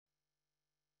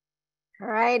All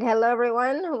right. Hello,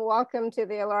 everyone. Welcome to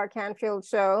the Laura Canfield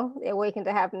Show, the Awaken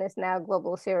to Happiness Now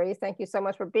Global Series. Thank you so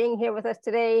much for being here with us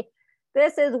today.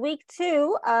 This is week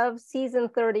 2 of season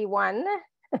 31.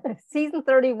 Season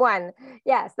 31.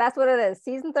 Yes, that's what it is.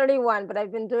 Season 31. But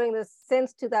I've been doing this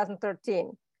since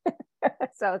 2013.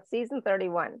 So it's season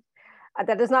 31.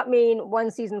 That does not mean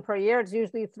one season per year. It's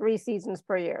usually 3 seasons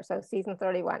per year. So season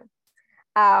 31.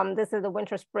 This is the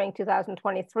winter spring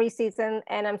 2023 season,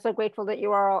 and I'm so grateful that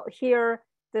you are all here.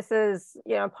 This is,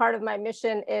 part of my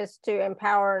mission is to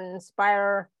empower and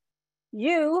inspire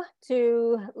you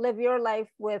to live your life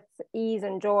with ease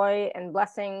and joy and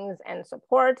blessings and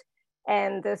support.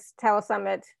 And this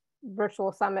telesummit,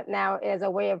 virtual summit now, is a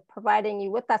way of providing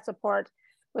you with that support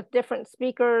with different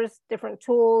speakers, different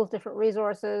tools, different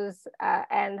resources,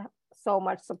 and so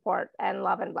much support and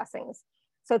love and blessings.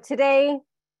 So today,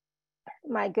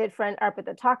 my good friend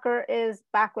Arpita Thakkar is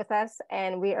back with us,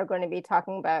 and we are going to be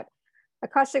talking about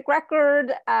Akashic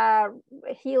record,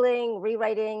 healing,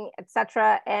 rewriting,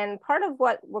 etc. And part of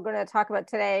what we're going to talk about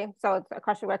today, so it's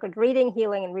Akashic record reading,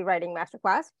 healing, and rewriting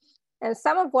masterclass. And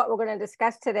some of what we're going to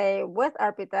discuss today with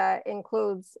Arpita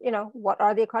includes, what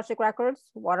are the Akashic records?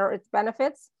 What are its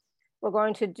benefits? We're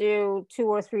going to do 2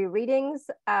 or 3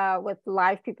 readings with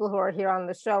live people who are here on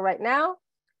the show right now.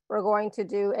 We're going to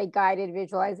do a guided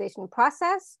visualization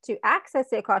process to access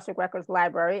the Akashic Records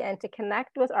library and to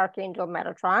connect with Archangel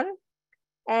Metatron.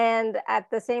 And at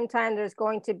the same time, we're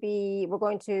going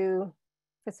to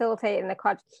facilitate an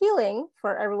Akashic healing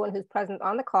for everyone who's present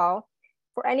on the call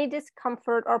for any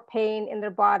discomfort or pain in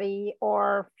their body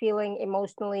or feeling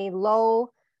emotionally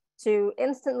low, to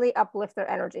instantly uplift their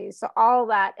energies. So all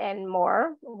that and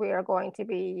more we are going to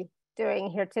be doing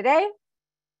here today.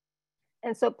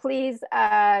 And so please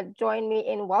join me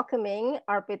in welcoming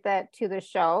Arpita to the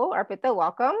show. Arpita,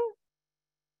 welcome.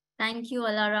 Thank you,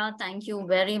 Alara. Thank you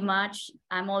very much.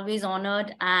 I'm always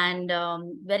honored and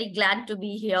very glad to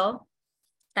be here.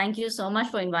 Thank you so much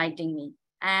for inviting me.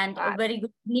 And a very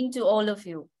good evening to all of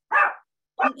you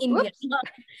in India.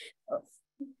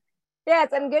 Yes,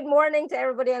 and good morning to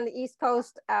everybody on the East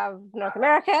Coast of North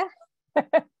America.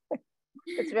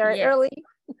 It's very early.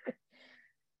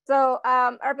 So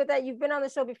Arpita, you've been on the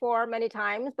show before many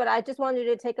times, but I just wanted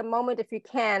you to take a moment, if you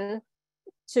can,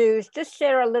 to just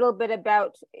share a little bit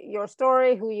about your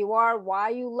story, who you are, why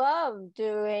you love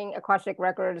doing Akashic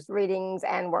Records readings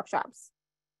and workshops.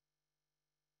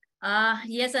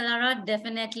 Yes, Alara,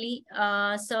 definitely.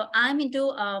 So I'm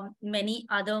into many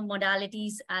other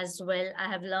modalities as well. I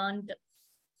have learned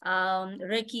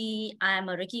Reiki. I am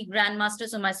a Reiki grandmaster.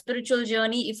 So my spiritual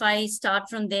journey, if I start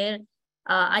from there,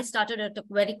 I started at a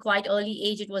very quite early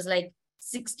age. It was like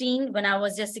 16, when I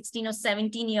was just 16 or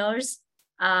 17 years.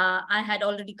 I had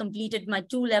already completed my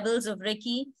 2 levels of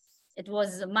Reiki. It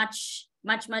was much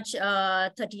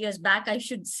 30 years back, I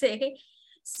should say.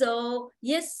 So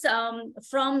yes,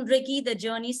 from Reiki, the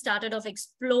journey started of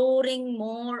exploring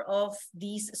more of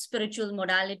these spiritual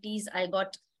modalities. I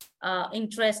got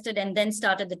interested and then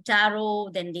started the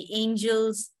tarot, then the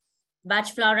angels, Bach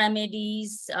flower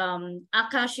remedies,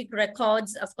 Akashic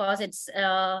records. Of course, it's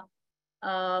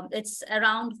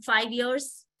around 5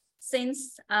 years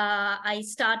since I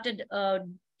started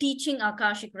teaching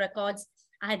Akashic records.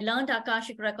 I had learned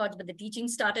Akashic records, but the teaching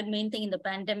started main thing in the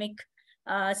pandemic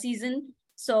season.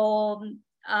 So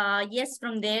yes,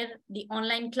 from there, the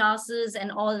online classes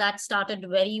and all that started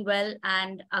very well.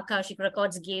 And Akashic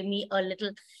records gave me a little,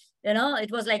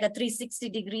 it was like a 360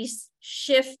 degrees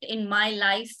shift in my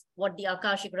life, what the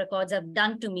Akashic records have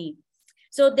done to me.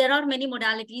 So there are many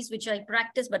modalities which I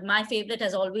practice, but my favorite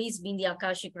has always been the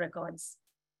Akashic records,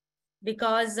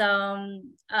 because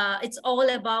it's all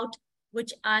about,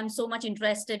 which I'm so much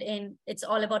interested in. It's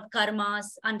all about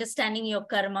karmas, understanding your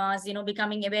karmas,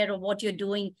 becoming aware of what you're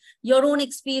doing, your own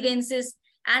experiences.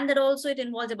 And that also it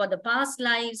involves about the past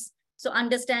lives. So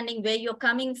understanding where you're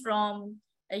coming from,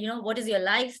 what is your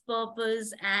life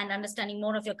purpose, and understanding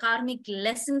more of your karmic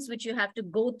lessons, which you have to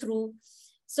go through.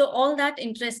 So all that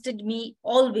interested me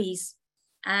always.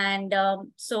 And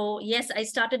so, yes, I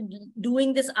started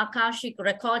doing this Akashic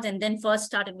records, and then first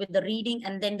started with the reading,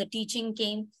 and then the teaching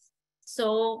came.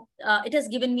 So it has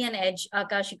given me an edge,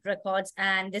 Akashic records,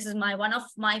 and this is one of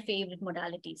my favorite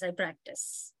modalities I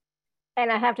practice. And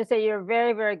I have to say, you're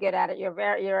very, very good at it.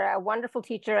 You're a wonderful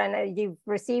teacher, and you've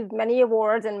received many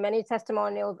awards and many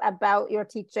testimonials about your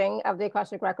teaching of the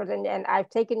Akashic records. And I've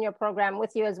taken your program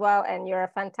with you as well, and you're a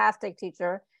fantastic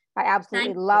teacher. I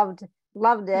absolutely loved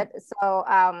it. So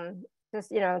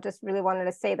just really wanted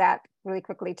to say that really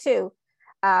quickly too,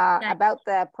 about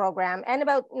the program, and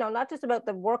about, not just about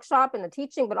the workshop and the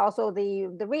teaching, but also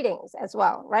the readings as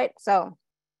well, right? So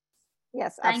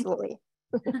Yes, Thank absolutely.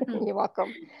 you. You're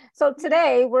welcome. So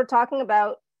today we're talking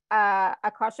about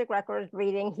Akashic Records,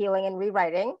 reading, healing, and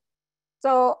rewriting.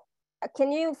 So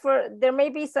there may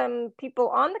be some people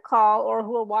on the call or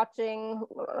who are watching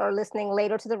or listening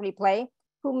later to the replay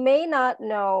who may not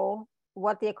know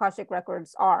what the Akashic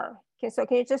Records are. So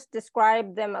can you just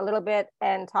describe them a little bit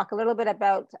and talk a little bit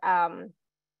about,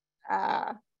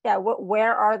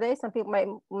 where are they? Some people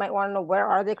might want to know, where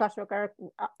are the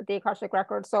Akashic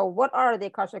Records? So what are the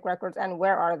Akashic Records and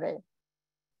where are they?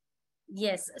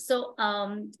 Yes. So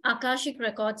Akashic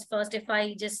records, first, if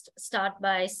I just start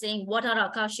by saying, what are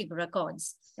Akashic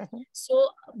records? So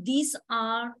these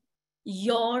are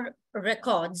your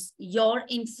records, your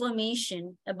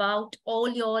information about all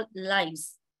your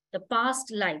lives, the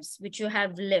past lives which you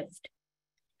have lived,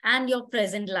 and your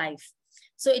present life.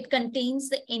 So it contains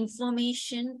the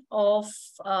information of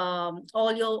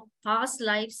all your past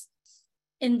lives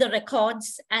in the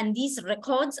records, and these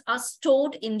records are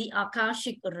stored in the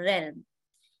Akashic realm.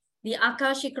 The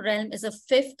Akashic realm is a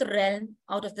fifth realm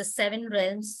out of the 7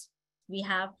 realms we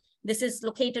have. This is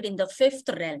located in the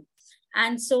 5th realm.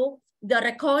 And so the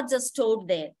records are stored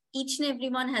there. Each and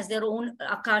everyone has their own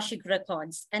Akashic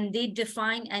records, and they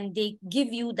define and they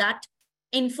give you that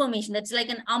information. That's like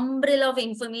an umbrella of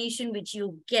information which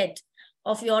you get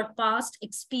of your past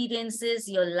experiences,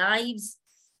 your lives,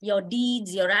 your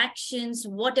deeds, your actions,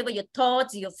 whatever, your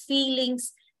thoughts, your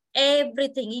feelings,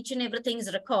 everything, each and everything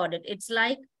is recorded. It's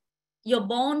like you're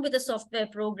born with a software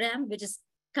program which is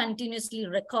continuously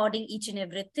recording each and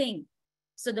everything.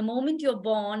 So the moment you're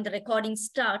born, the recording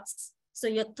starts. So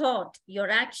your thought,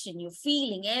 your action, your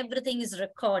feeling, everything is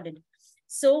recorded.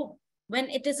 So when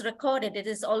it is recorded, it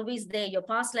is always there. Your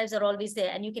past lives are always there,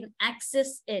 and you can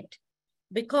access it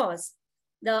because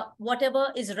whatever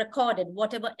is recorded,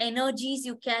 whatever energies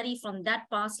you carry from that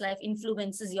past life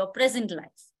influences your present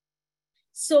life.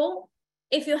 So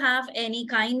if you have any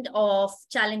kind of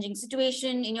challenging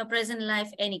situation in your present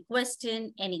life, any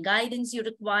question, any guidance you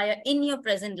require in your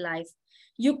present life,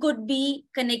 you could be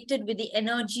connected with the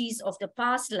energies of the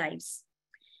past lives.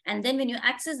 And then when you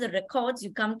access the records,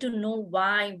 you come to know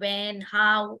why, when,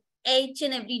 how, each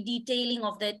and every detailing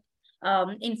of that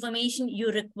information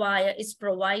you require is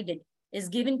provided, is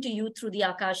given to you through the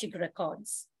Akashic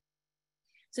records.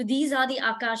 So these are the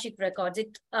Akashic records.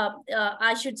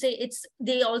 I should say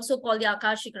they also call the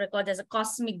Akashic record as a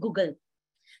cosmic Google.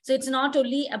 So it's not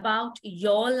only about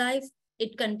your life,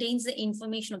 it contains the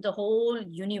information of the whole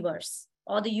universe,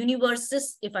 or the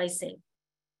universes, if I say.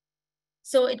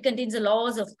 So it contains the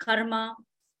laws of karma.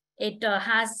 It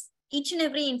has each and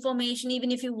every information,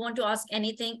 even if you want to ask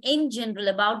anything in general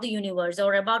about the universe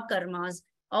or about karmas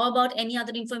or about any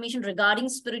other information regarding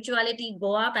spirituality,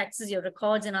 go up, access your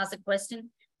records and ask a question.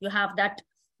 You have that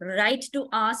right to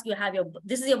ask.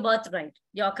 This is your birthright,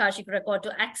 your Akashic record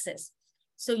to access.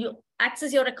 So you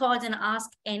access your records and ask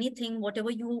anything,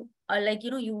 whatever you are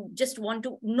you just want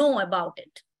to know about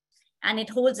it. And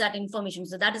it holds that information.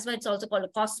 So that is why it's also called a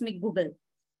cosmic Google.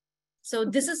 So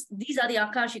these are the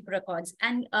Akashic records.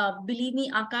 And believe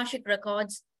me, Akashic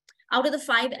records, out of the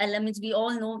 5 elements, we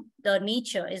all know the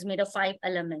nature is made of 5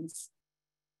 elements.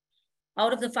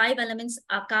 Out of the 5 elements,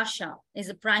 Akasha is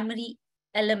a primary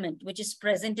element, which is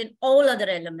present in all other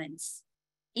elements.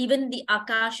 Even the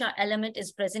Akasha element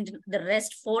is present in the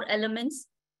rest 4 elements.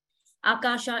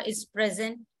 Akasha is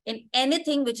present in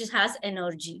anything which has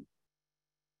energy.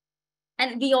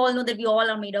 And we all know that we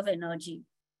all are made of energy.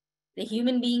 The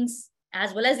human beings,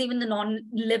 as well as even the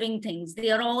non-living things, they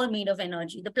are all made of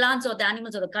energy. The plants or the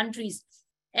animals or the countries,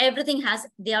 everything has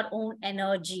their own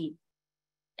energy.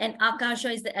 And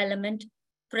Akasha is the element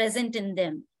present in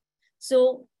them.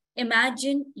 So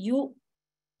imagine you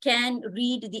can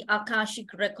read the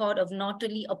Akashic record of not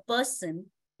only a person,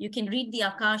 you can read the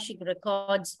Akashic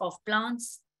records of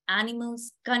plants,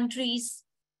 animals, countries,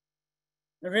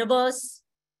 rivers.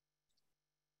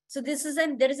 So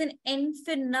there is an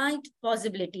infinite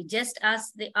possibility. Just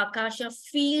as the Akasha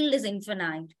field is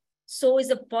infinite, so is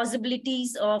the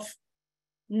possibilities of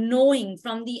knowing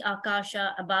from the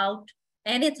Akasha about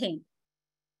anything.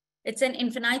 It's an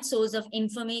infinite source of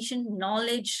information,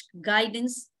 knowledge,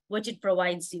 guidance, which it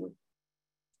provides you.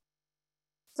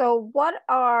 So what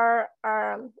are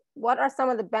some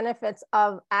of the benefits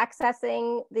of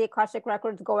accessing the Akashic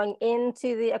records, going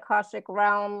into the Akashic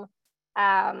realm,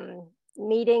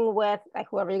 meeting with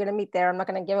whoever you're going to meet there? I'm not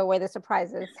going to give away the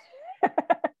surprises.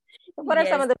 What are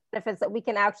some of the benefits that we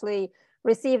can actually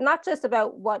receive, not just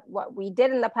about what we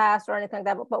did in the past or anything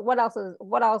like that, but what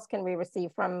else can we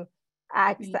receive from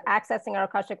accessing our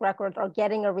Akashic records or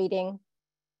getting a reading?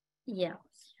 Yeah.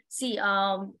 See,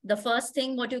 the first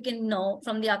thing what you can know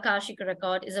from the Akashic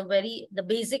record is the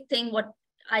basic thing what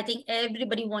I think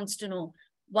everybody wants to know.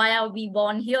 Why are we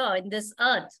born here in this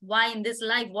earth? Why in this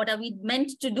life? What are we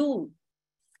meant to do?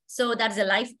 So that's a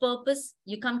life purpose.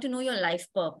 You come to know your life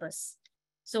purpose.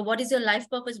 So what is your life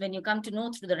purpose? When you come to know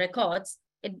through the records,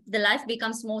 the life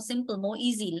becomes more simple, more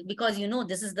easy, because you know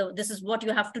this is what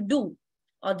you have to do,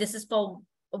 or this is for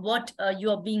what you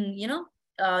are being,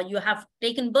 you have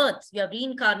taken birth, you have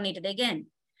reincarnated again.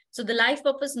 So the life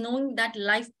purpose, knowing that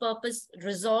life purpose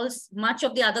resolves much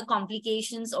of the other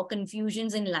complications or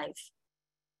confusions in life.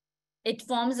 It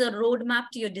forms a roadmap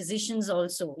to your decisions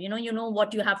also. You know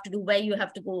what you have to do, where you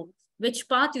have to go, which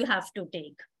path you have to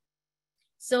take.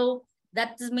 So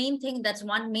that's the main thing. That's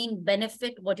one main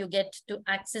benefit what you get to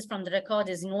access from the record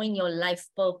is knowing your life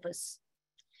purpose.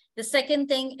 The second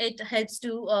thing, it helps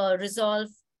to resolve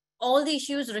all the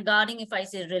issues regarding, if I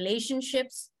say,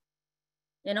 relationships,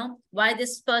 why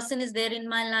this person is there in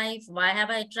my life, why have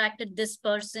I attracted this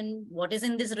person, what is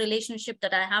in this relationship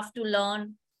that I have to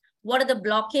learn, what are the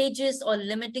blockages or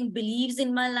limiting beliefs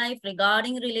in my life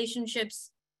regarding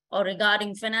relationships or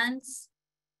regarding finance,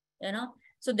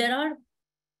 So there are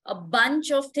a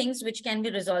bunch of things which can be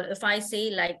resolved. If I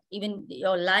say, like, even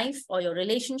your life or your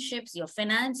relationships, your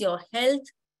finance, your health,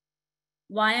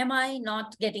 why am I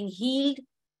not getting healed?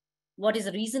 What is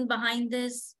the reason behind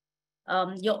this?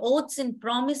 Your oaths and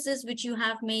promises which you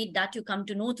have made that you come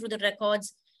to know through the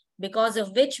records, because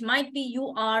of which might be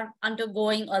you are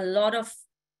undergoing a lot of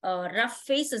rough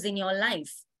phases in your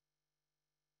life.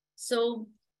 So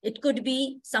it could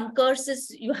be some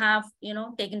curses you have,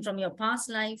 taken from your past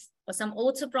life, or some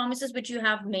oaths or promises which you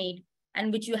have made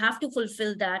and which you have to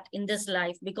fulfill that in this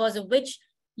life, because of which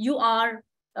you are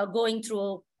going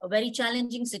through a very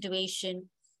challenging situation.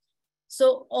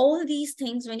 So all these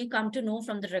things, when you come to know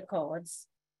from the records,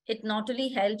 it not only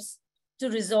helps to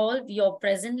resolve your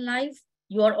present life,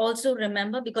 you are also,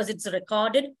 remember, because it's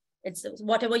recorded, it's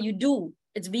whatever you do,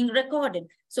 it's being recorded.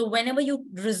 So whenever you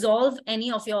resolve any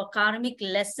of your karmic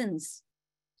lessons,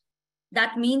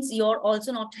 that means you're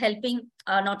also not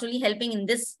only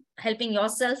helping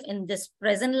yourself in this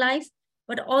present life,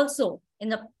 but also in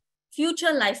the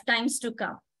future lifetimes to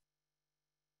come.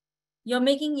 You're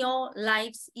making your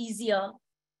lives easier,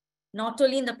 not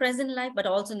only in the present life, but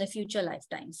also in the future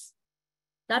lifetimes.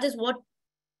 That is what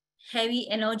heavy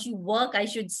energy work, I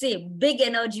should say, big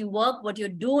energy work, what you're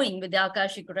doing with the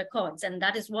Akashic records. And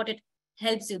that is what it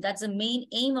helps you. That's the main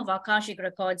aim of Akashic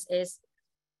records is,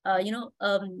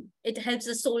 it helps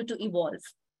the soul to evolve,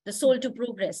 the soul to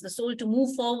progress, the soul to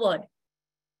move forward.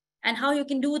 And how you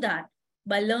can do that?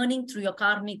 By learning through your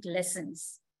karmic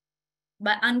lessons,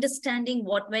 by understanding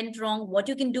what went wrong, what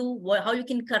you can do, how you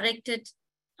can correct it,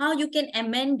 how you can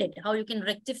amend it, how you can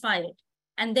rectify it,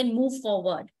 and then move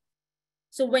forward.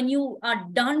 So when you are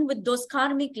done with those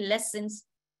karmic lessons,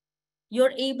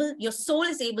 your soul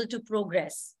is able to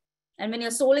progress. And when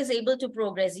your soul is able to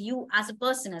progress, you as a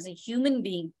person, as a human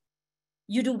being,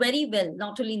 you do very well,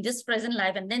 not only in this present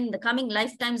life, and then in the coming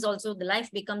lifetimes also, the life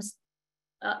becomes,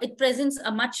 it presents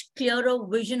a much clearer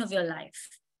vision of your life.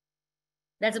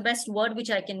 That's the best word which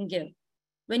I can give.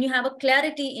 When you have a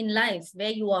clarity in life,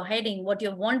 where you are heading, what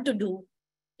you want to do,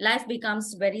 life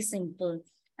becomes very simple.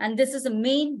 And this is the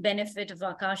main benefit of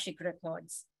Akashic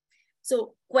records.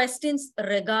 So questions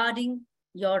regarding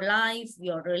your life,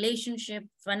 your relationship,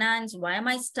 finance, why am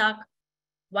I stuck?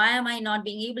 Why am I not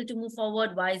being able to move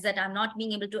forward? Why is that I'm not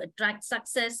being able to attract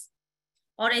success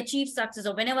or achieve success?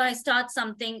 Or whenever I start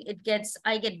something,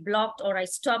 I get blocked, or I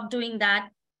stop doing that.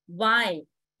 Why?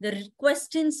 The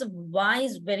questions of why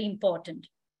is very important.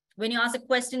 When you ask the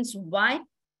questions why,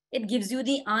 it gives you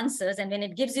the answers. And when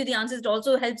it gives you the answers, it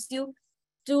also helps you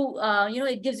to,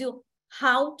 it gives you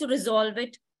how to resolve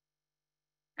it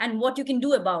and what you can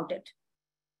do about it.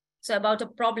 So about a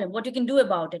problem, what you can do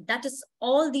about it. That is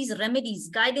all these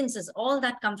remedies, guidances, all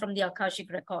that come from the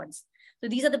Akashic records. So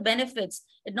these are the benefits.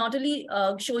 It not only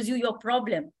shows you your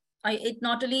problem, it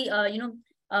not only,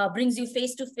 brings you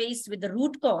face to face with the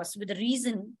root cause, with the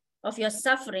reason of your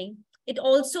suffering, it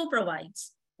also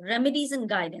provides remedies and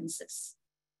guidances.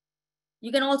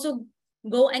 You can also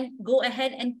go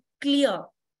ahead and clear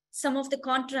some of the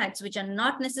contracts which are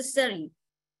not necessary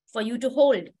for you to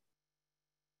hold,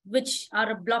 which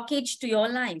are a blockage to your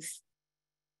life.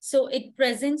 So it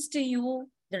presents to you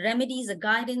the remedies, the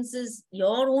guidances,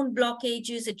 your own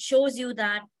blockages. It shows you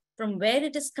that from where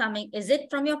it is coming. Is it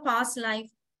from your past life?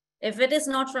 If it is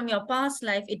not from your past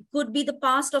life, it could be the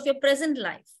past of your present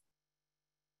life.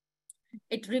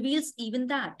 It reveals even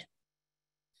that.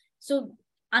 So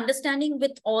understanding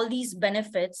with all these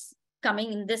benefits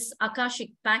coming in this Akashic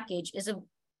package is a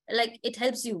like it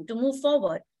helps you to move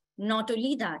forward. Not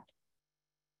only that,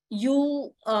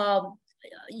 you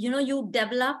you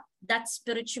develop that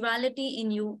spirituality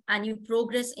in you, and you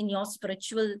progress in your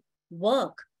spiritual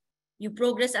work. You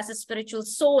progress as a spiritual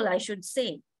soul, I should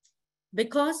say,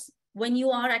 because when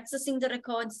you are accessing the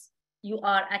records, you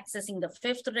are accessing the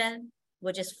fifth realm,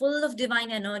 which is full of divine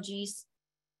energies,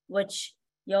 which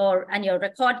your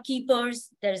record keepers,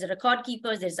 there's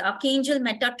Archangel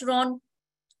Metatron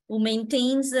who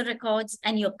maintains the records,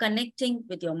 and you're connecting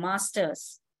with your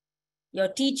masters, your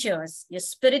teachers, your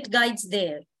spirit guides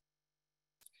there.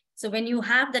 So when you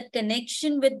have that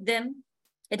connection with them,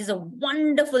 it is a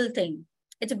wonderful thing.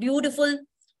 It's a beautiful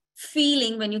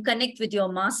feeling when you connect with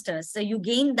your masters. So you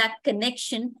gain that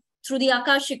connection through the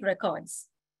Akashic records.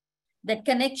 That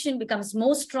connection becomes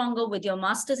more stronger with your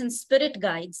masters and spirit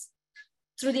guides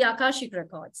through the Akashic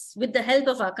records, with the help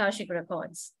of Akashic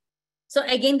records. So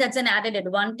again, that's an added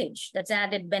advantage. That's an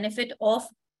added benefit of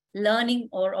learning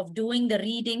or of doing the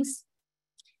readings.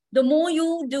 The more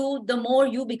you do, the more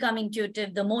you become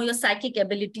intuitive, the more your psychic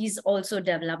abilities also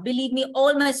develop. Believe me,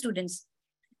 all my students,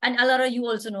 and Alara, you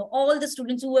also know, all the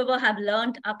students whoever have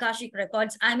learned Akashic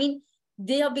records, I mean,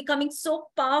 they are becoming so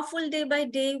powerful day by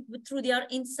day through their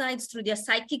insights, through their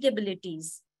psychic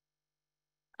abilities.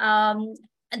 And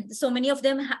so many of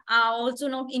them are also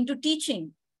now into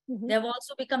teaching. Mm-hmm. They've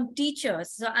also become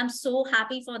teachers. So I'm so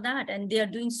happy for that. And they are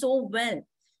doing so well.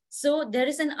 So there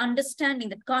is an understanding,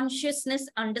 the consciousness,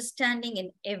 understanding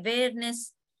and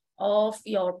awareness of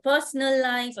your personal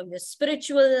life, of your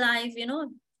spiritual life, you know.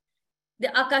 The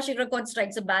Akashic record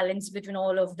strikes a balance between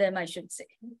all of them, I should say.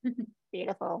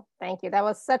 Beautiful. Thank you. That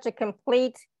was such a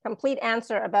complete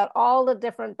answer about all the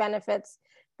different benefits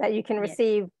that you can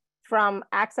receive from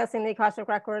accessing the Akashic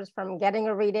records, from getting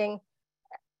a reading.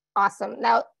 Awesome.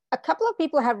 Now, a couple of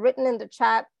people have written in the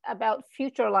chat about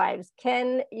future lives.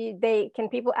 Can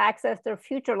people access their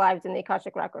future lives in the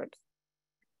Akashic records?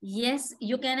 Yes,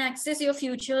 you can access your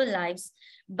future lives,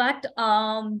 but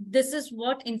this is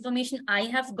what information I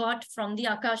have got from the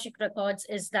Akashic records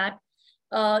is that,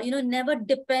 never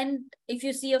depend, if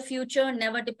you see a future,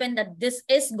 never depend that this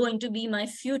is going to be my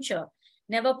future.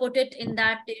 Never put it in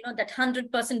that, that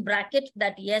 100% bracket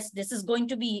that, yes, this is going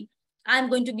to be, I'm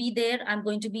going to be there, I'm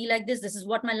going to be like this is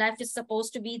what my life is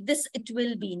supposed to be, this it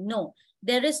will be. No,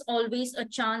 there is always a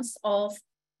chance of,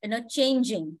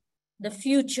 changing the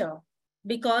future,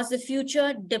 because the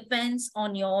future depends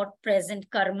on your present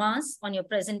karmas, on your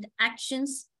present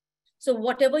actions. So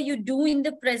whatever you do in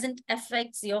the present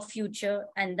affects your future,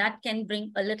 and that can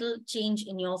bring a little change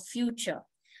in your future.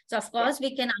 So of course,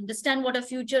 we can understand what a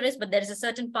future is, but there is a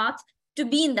certain path to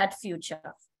be in that future.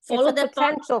 Follow it's a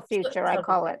potential future, I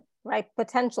call it, right?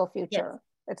 Potential future.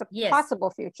 Yes. It's a possible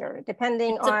future,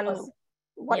 depending on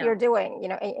what you're doing,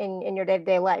 in your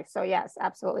day-to-day life. So yes,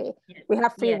 absolutely. Yes. We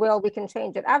have free will, we can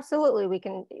change it. Absolutely, we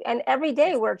can. And every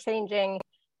day we're changing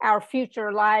our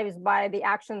future lives by the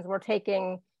actions we're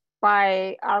taking,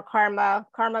 by our karma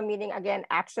meaning, again,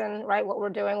 action, right? What we're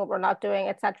doing, what we're not doing,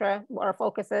 etc. What our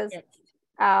focus is,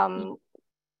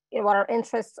 what our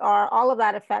interests are, all of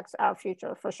that affects our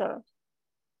future for sure.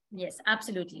 Yes,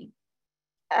 absolutely.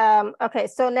 Okay,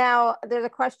 so now there's a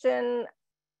question.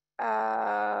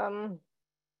 I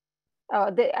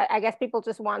guess people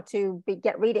just want to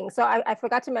get readings. So I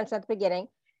forgot to mention at the beginning,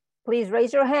 please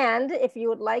raise your hand if you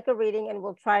would like a reading, and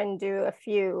we'll try and do a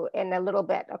few in a little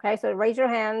bit. Okay, so raise your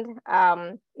hand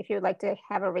if you would like to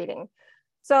have a reading.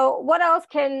 So what else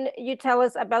can you tell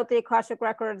us about the Akashic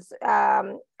records,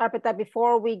 Arpita,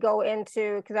 before we go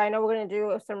into, because I know we're going to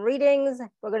do some readings,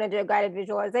 we're going to do a guided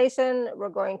visualization, we're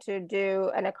going to do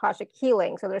an Akashic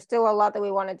healing. So there's still a lot that we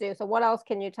want to do. So what else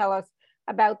can you tell us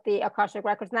about the Akashic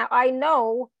records? Now, I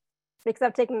know, because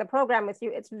I've taken the program with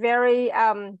you, it's very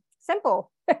simple.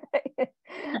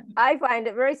 I find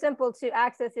it very simple to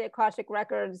access the Akashic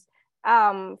records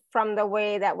from the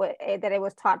way that it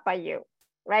was taught by you.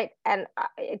 Right. And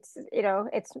it's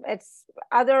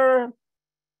other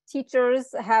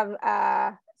teachers have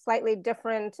slightly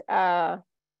different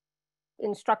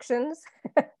instructions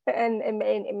and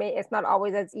it's not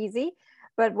always as easy,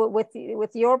 but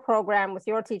with your program, with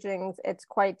your teachings, it's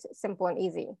quite simple and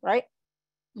easy, right?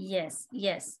 Yes.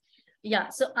 Yeah.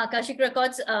 So Akashic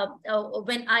records,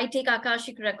 when I take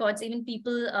Akashic records, even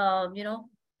people,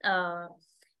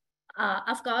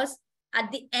 of course,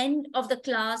 at the end of the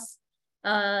class,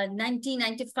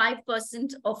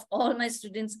 95% of all my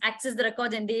students access the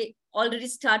record, and they already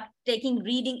start taking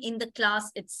reading in the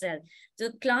class itself. So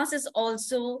class is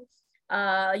also,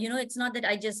 it's not that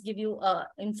I just give you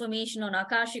information on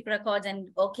Akashic records and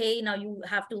okay, now you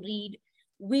have to read.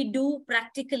 we do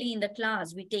practically in the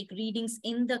class. We take readings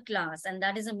in the class, and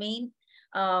that is a main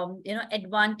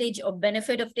advantage or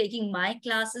benefit of taking my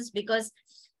classes, because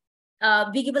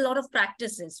we give a lot of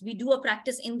practices. We do a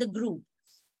practice in the group,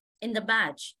 in the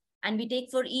batch, and we take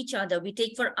for each other, we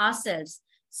take for ourselves.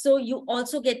 So you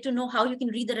also get to know how you can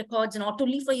read the records, not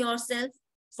only for yourself,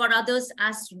 for others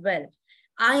as well.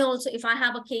 I also, if I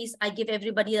have a case, I give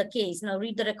everybody a case. Now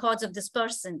read the records of this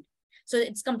person. So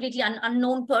it's completely an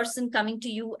unknown person coming to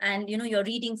you, and you're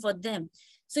reading for them.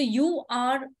 So you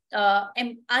are,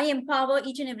 I empower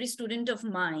each and every student of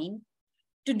mine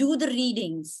to do the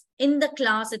readings in the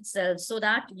class itself, so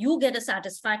that you get a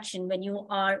satisfaction when you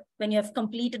have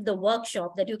completed the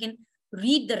workshop, that you can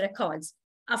read the records.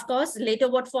 Of course, later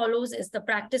what follows is the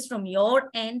practice from your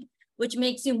end, which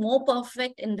makes you more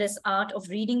perfect in this art of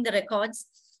reading the records.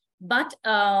 But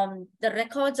the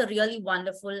records are really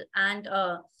wonderful, and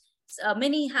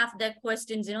many have their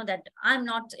questions, that I'm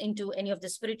not into any of the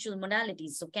spiritual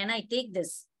modalities, so can I take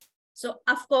this? So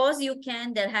of course you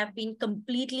can. There have been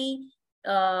completely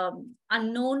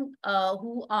unknown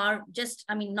who are just,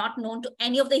 not known to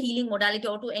any of the healing modality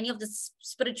or to any of the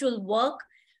spiritual work,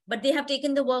 but they have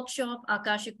taken the workshop,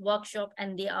 Akashic workshop,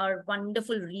 and they are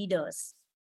wonderful readers.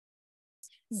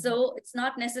 So it's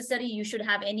not necessary you should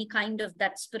have any kind of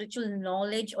that spiritual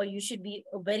knowledge, or you should be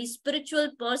a very spiritual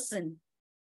person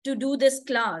to do this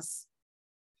class.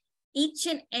 Each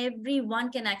and every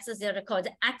one can access their records.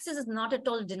 Access is not at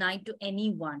all denied to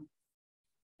anyone.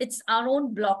 It's our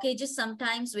own blockages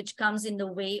sometimes which comes in the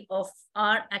way of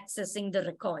our accessing the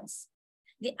records.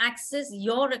 The access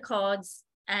your records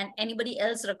and anybody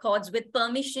else's records with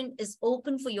permission is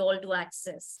open for you all to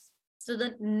access. So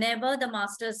that never the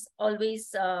masters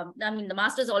always, the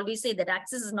masters always say that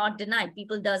access is not denied.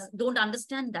 People don't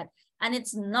understand that. And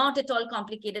it's not at all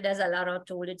complicated, as Alara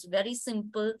told. It's very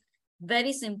simple,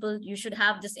 very simple. You should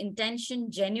have this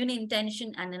intention, genuine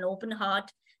intention, and an open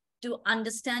heart to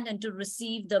understand and to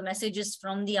receive the messages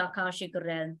from the Akashic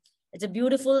realm. It's a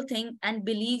beautiful thing. And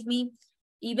believe me,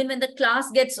 even when the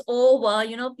class gets over,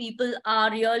 people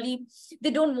are really,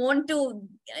 they don't want to,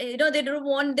 they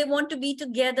want to be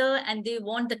together, and they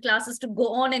want the classes to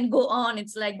go on and go on.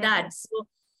 It's like that.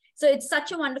 So it's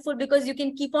such a wonderful, because you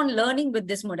can keep on learning with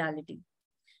this modality.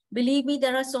 Believe me,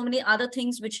 there are so many other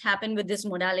things which happen with this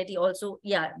modality also.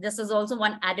 Yeah, this is also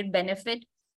one added benefit.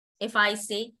 If I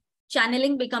say,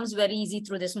 channeling becomes very easy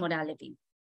through this modality,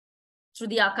 through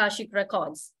the Akashic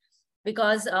records.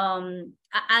 Because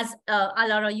as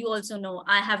Alara, you also know,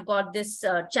 I have got this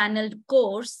channeled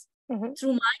course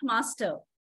through my master,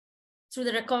 through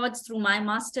the records, through my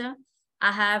master.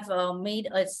 I have made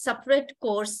a separate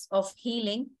course of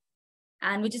healing,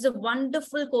 and which is a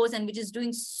wonderful course, and which is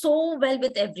doing so well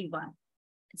with everyone.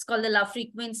 It's called the Love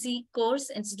Frequency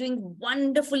course. It's doing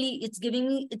wonderfully. It's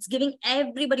giving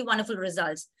everybody wonderful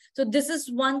results. So this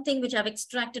is one thing which I've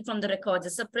extracted from the records, a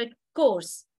separate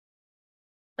course,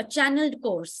 a channeled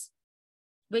course,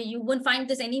 where you won't find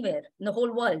this anywhere in the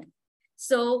whole world.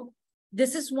 So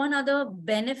this is one other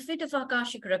benefit of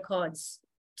Akashic records.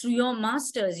 Through your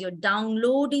masters, you're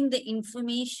downloading the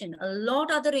information, a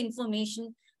lot other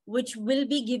information, which will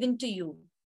be given to you.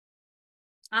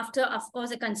 After, of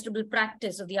course, a considerable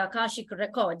practice of the Akashic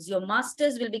records, your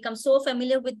masters will become so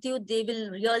familiar with you. They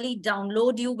will really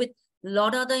download you with a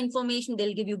lot of other information.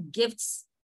 They'll give you gifts.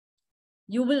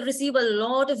 You will receive a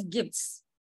lot of gifts,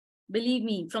 believe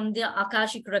me, from the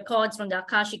Akashic records, from the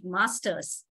Akashic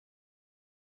masters.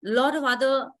 A lot of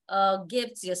other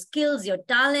gifts, your skills, your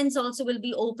talents also will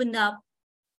be opened up.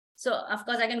 So, of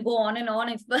course, I can go on and on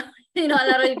if,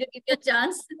 Alara, if you give me a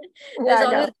chance. There's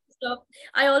always stop.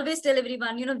 I always tell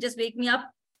everyone, just wake me up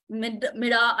in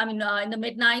the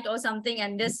midnight or something,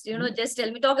 and just, just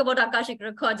tell me, talk about Akashic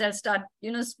records. I'll start,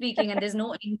 speaking, and there's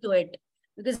no end to it,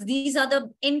 because these are the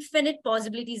infinite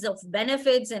possibilities of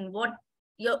benefits, and what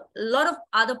a lot of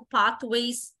other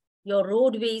pathways, your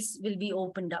roadways will be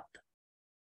opened up.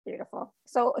 Beautiful.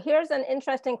 So here's an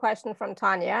interesting question from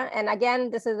Tanya. And again,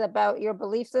 this is about your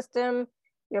belief system,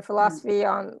 your philosophy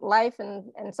on life,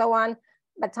 and so on.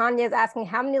 But Tanya is asking,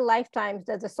 how many lifetimes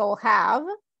does the soul have?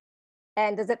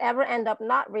 And does it ever end up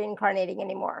not reincarnating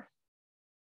anymore?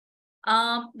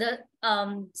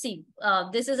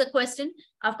 This is a question.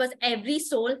 Of course, every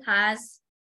soul has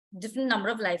different number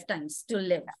of lifetimes to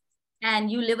live.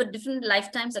 And you live at different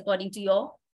lifetimes according to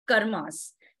your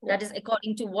karmas. That is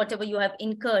according to whatever you have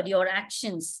incurred, your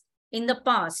actions in the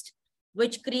past,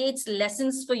 which creates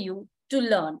lessons for you to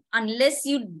learn. Unless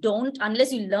you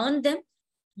learn them,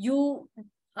 you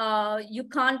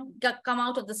can't come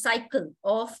out of the cycle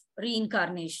of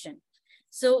reincarnation.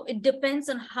 So it depends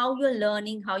on how you're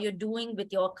learning, how you're doing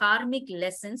with your karmic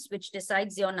lessons, which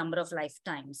decides your number of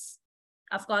lifetimes.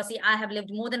 Of course, see, I have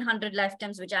lived more than 100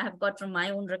 lifetimes, which I have got from my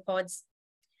own records.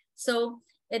 So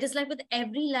it is like with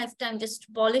every lifetime,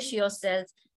 just polish yourself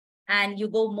and you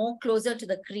go more closer to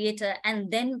the creator.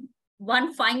 And then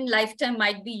one fine lifetime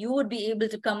might be, you would be able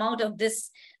to come out of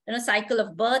this, cycle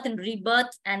of birth and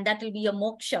rebirth, and that will be a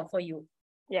moksha for you.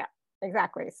 Yeah,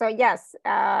 exactly. So yes,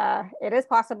 it is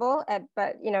possible,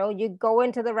 but you go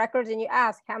into the records and you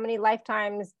ask how many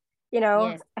lifetimes,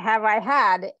 Yes. have I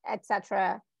had,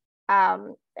 etc.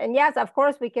 And yes, of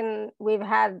course we've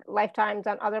had lifetimes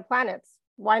on other planets.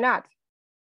 Why not?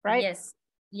 Right? Yes.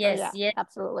 Yes. So, yeah, yes.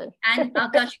 Absolutely. And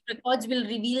Akashic records will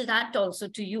reveal that also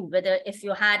to you, whether if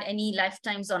you had any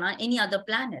lifetimes on any other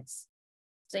planets.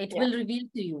 So it will reveal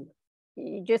to you.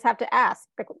 You just have to ask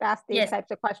these Yes.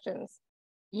 types of questions.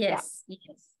 Yes.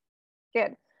 Yes.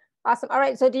 Good. Awesome. All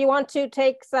right. So do you want to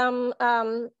take some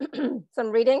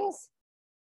some readings?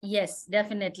 Yes,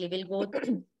 definitely. We'll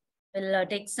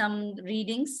take some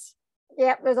readings.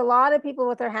 Yeah, there's a lot of people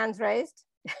with their hands raised.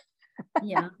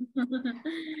 Yeah.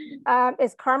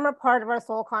 Is karma part of our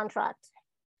soul contract?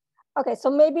 Okay, so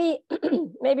maybe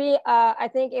I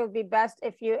think it would be best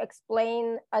if you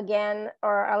explain again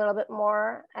or a little bit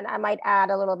more, and I might add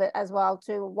a little bit as well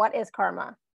to what is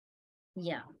karma.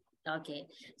 Yeah. Okay.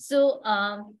 So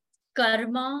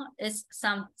karma is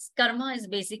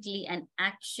basically an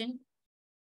action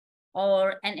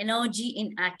or an energy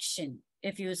in action,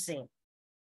 if you say.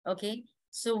 Okay.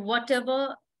 So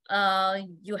whatever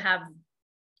you have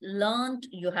learned,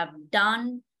 you have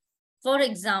done. For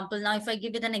example, now if I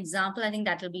give it an example, I think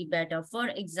that will be better. For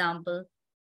example,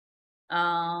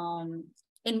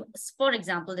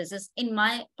 this is in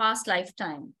my past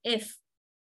lifetime. If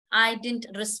I didn't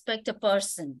respect a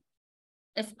person,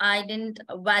 if I didn't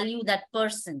value that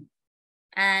person,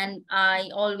 and I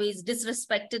always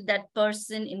disrespected that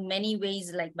person in many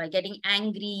ways, like by getting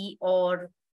angry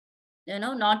or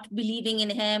not believing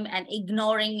in him and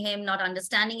ignoring him, not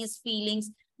understanding his feelings,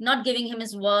 not giving him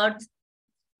his worth.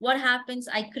 What happens?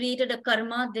 I created a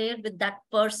karma there with that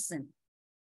person.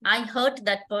 I hurt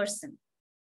that person.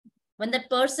 When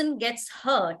that person gets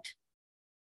hurt,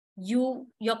 your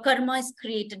karma is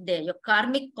created there. Your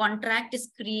karmic contract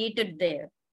is created there.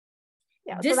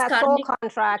 Yeah, so that soul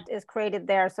contract is created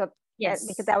there. So yes,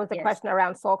 because that was the question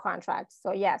around soul contracts.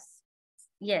 So yes.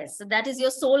 Yes, so that is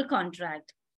your soul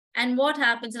contract. And what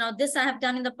happens now? This I have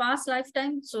done in the past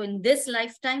lifetime. So in this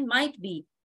lifetime might be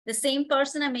the same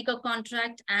person. I make a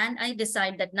contract and I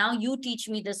decide that now you teach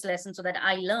me this lesson so that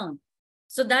I learn.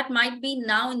 So that might be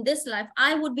now in this life,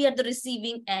 I would be at the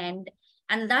receiving end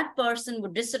and that person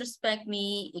would disrespect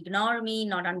me, ignore me,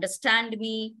 not understand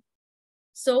me.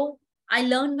 So I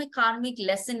learned my karmic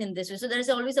lesson in this way. So there is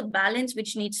always a balance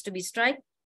which needs to be struck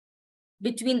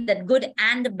between that good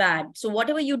and the bad. So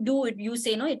whatever you do, you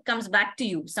say, no, it comes back to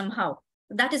you somehow.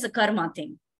 That is a karma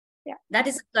thing. Yeah. That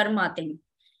is a karma thing.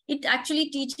 It actually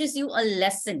teaches you a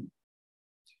lesson.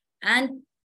 And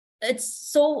it's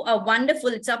so wonderful.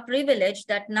 It's a privilege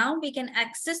that now we can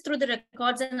access through the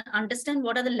records and understand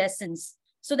what are the lessons.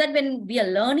 So that when we are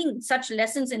learning such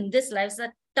lessons in this life, such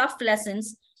tough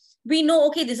lessons, we know,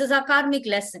 okay, this is our karmic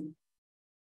lesson.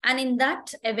 And in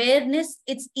that awareness,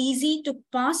 it's easy to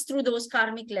pass through those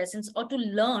karmic lessons or to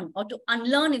learn or to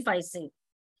unlearn, if I say,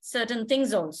 certain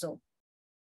things also.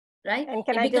 Right? And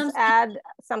can I just add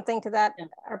something to that,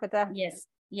 Arpita? Yes,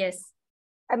 yes.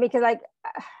 I mean, because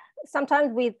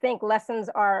sometimes we think lessons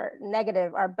are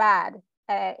negative, are bad,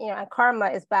 and karma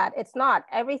is bad. It's not.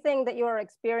 Everything that you're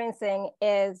experiencing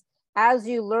is, as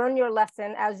you learn your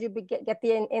lesson, as you get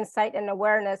the insight and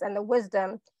awareness and the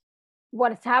wisdom,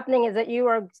 what is happening is that you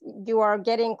are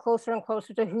getting closer and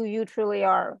closer to who you truly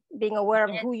are, being aware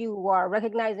of who you are,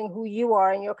 recognizing who you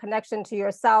are and your connection to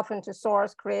yourself and to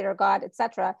source, creator, God,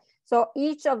 etc. So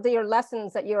each of your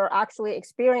lessons that you're actually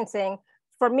experiencing,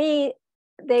 for me,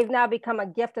 they've now become a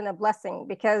gift and a blessing,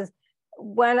 because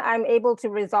when I'm able to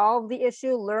resolve the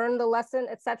issue, learn the lesson,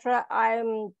 etc.,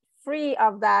 I'm free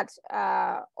of that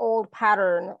old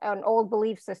pattern, an old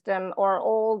belief system, or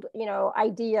old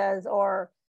ideas,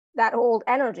 or that old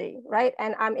energy, right?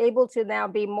 And I'm able to now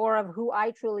be more of who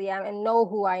I truly am and know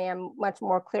who I am much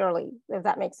more clearly, if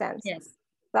that makes sense. Yes.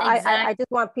 So exactly. I just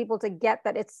want people to get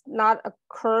that it's not a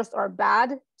curse or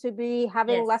bad to be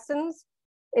having lessons.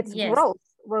 It's growth.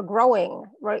 We're growing,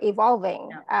 we're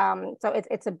evolving. So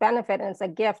it's a benefit and it's a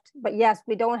gift. But yes,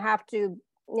 we don't have to,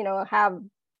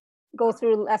 go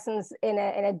through lessons in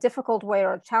a difficult way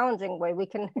or a challenging way. We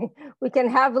can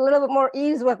have a little bit more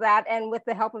ease with that, and with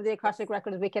the help of the Akashic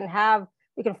records, we can have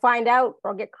we can find out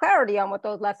or get clarity on what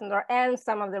those lessons are and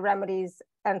some of the remedies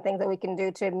and things that we can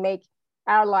do to make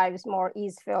our lives more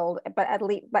ease-filled, but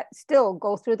still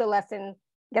go through the lesson,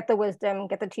 get the wisdom,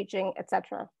 get the teaching,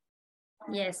 etc.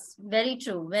 Yes, very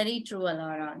true,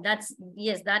 Alara. That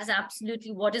is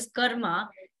absolutely what is karma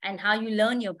and how you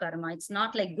learn your karma. It's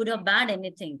not like good or bad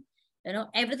anything.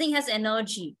 Everything has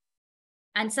energy,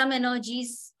 and some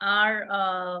energies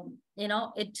are,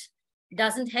 it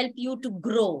doesn't help you to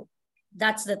grow.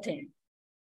 That's the thing.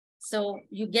 So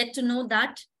you get to know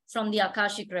that from the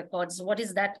Akashic records. What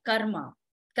is that karma?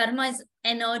 Karma is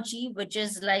energy, which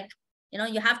is like,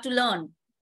 you have to learn.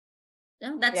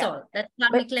 That's all. That's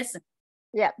karmic lesson.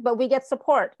 Yeah, but we get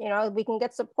support. We can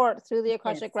get support through the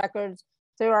Akashic records,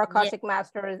 through our Akashic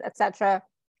masters, etc.,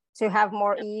 to have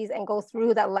more ease and go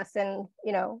through that lesson,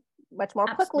 much more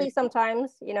quickly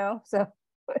sometimes, so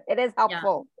it is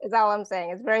helpful, is all I'm saying.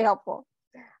 It's very helpful.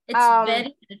 It's very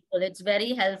helpful. It's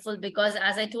very helpful because,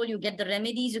 as I told you, get the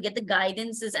remedies, you get the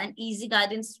guidances and easy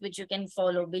guidance, which you can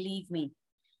follow. Believe me,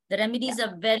 the remedies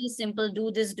are very simple. Do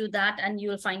this, do that, and you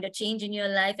will find a change in your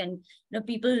life. And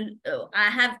people,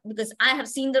 because I have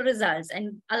seen the results,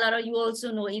 and Alara, you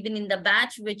also know, even in the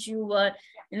batch which you were,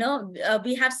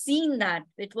 we have seen that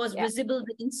it was visible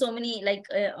within so many,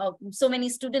 so many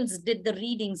students did the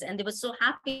readings, and they were so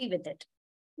happy with it.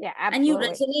 Yeah, absolutely. And you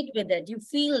resonate with it. You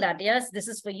feel that, yes, this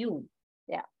is for you.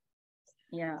 Yeah.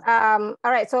 Yeah.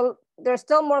 All right. So there's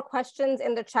still more questions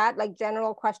in the chat, like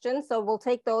general questions. So we'll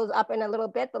take those up in a little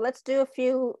bit, but let's do a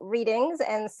few readings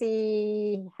and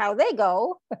see how they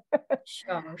go.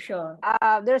 Sure.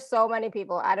 There's so many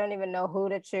people. I don't even know who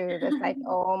to choose. It's like,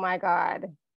 oh my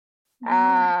God.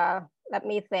 Let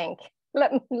me think.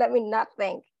 Let me not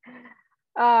think.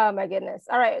 Oh my goodness.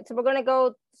 All right. So we're going to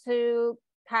go to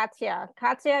Katya.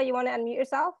 Katya, you want to unmute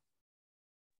yourself?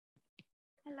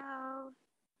 Hello.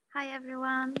 Hi,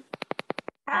 everyone.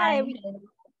 Hi. We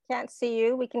can't see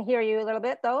you. We can hear you a little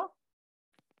bit, though.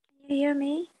 Can you hear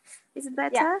me? Is it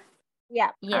better?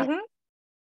 Yeah. Yeah.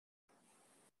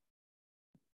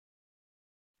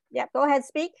 Go ahead,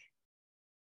 speak.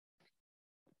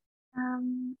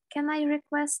 Can I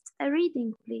request a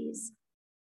reading, please?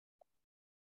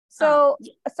 So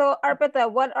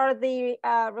Arpita, what are the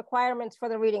requirements for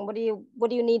the reading? What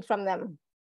do you need from them?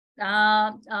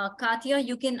 Katya,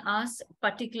 you can ask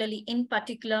in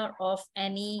particular of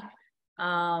any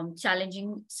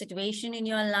challenging situation in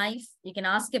your life. You can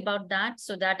ask about that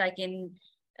so that I can,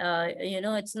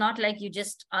 it's not like you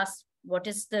just ask, what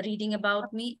is the reading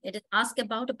about me? It is ask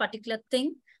about a particular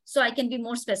thing so I can be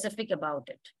more specific about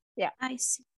it. Yeah. I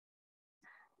see.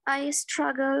 I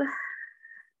struggle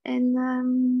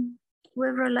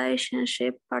with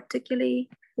relationship, particularly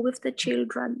with the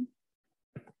children,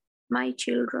 my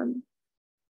children.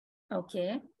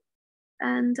 Okay.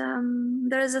 And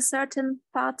there is a certain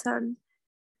pattern.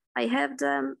 I have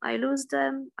them, I lose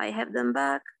them, I have them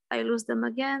back, I lose them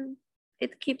again.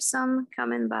 It keeps on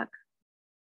coming back,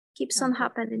 keeps on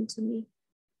happening to me.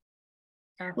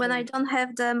 Okay. When I don't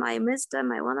have them, I miss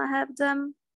them, I want to have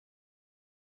them.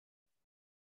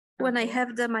 When I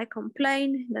have them, I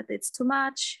complain that it's too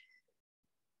much.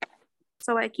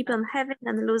 So I keep on having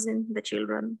and losing the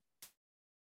children.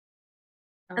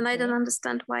 And I don't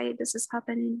understand why this is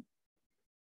happening.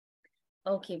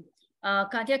 Okay.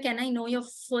 Katya, can I know your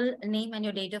full name and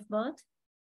your date of birth?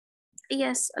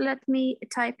 Yes, let me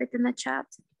type it in the chat.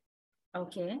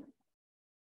 Okay.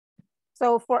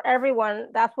 So for everyone,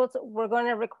 that's what we're going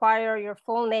to require: your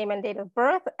full name and date of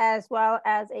birth, as well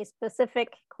as a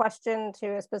specific question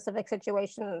to a specific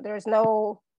situation. There's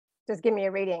no, just give me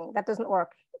a reading. That doesn't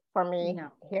work for me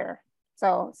here.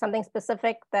 So something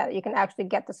specific that you can actually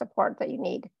get the support that you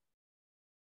need.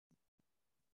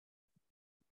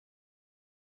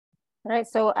 All right.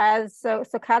 So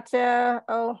Katya,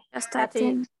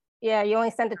 Katya, yeah, you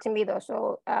only sent it to me though.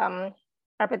 So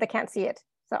Arpita can't see it.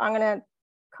 So I'm gonna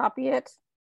copy it.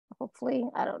 Hopefully,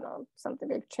 I don't know,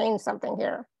 they've changed something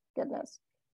here. Goodness.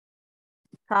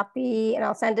 Copy, and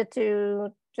I'll send it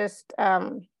to just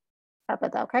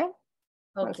Arpita, okay?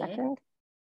 1 second.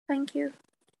 Thank you.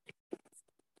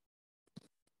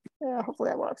 Hopefully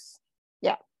that works.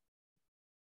 Yeah.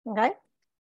 Okay.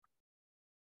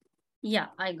 Yeah,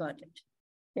 I got it.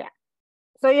 Yeah.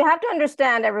 So you have to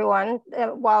understand, everyone,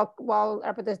 while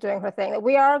Arpita is doing her thing, that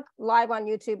we are live on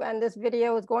YouTube, and this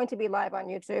video is going to be live on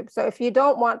YouTube. So if you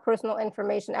don't want personal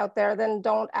information out there, then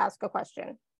don't ask a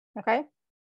question. Okay?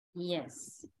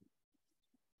 Yes.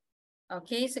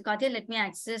 Okay, so Katya, let me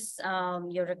access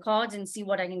your records and see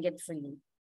what I can get for you.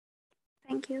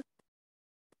 Thank you.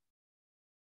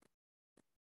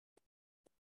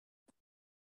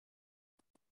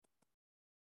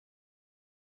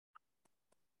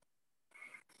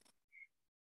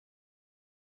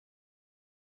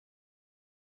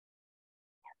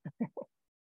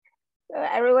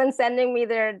 Everyone's sending me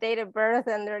their date of birth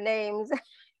and their names.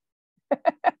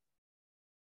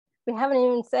 We haven't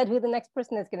even said who the next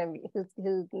person is going to be, who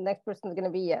the next person is going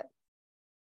to be yet.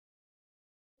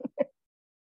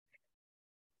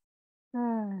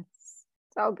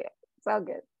 It's all good. It's all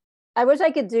good. I wish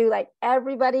I could do like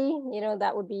everybody, you know,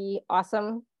 that would be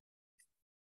awesome.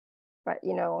 But,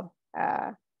 you know,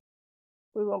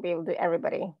 we won't be able to do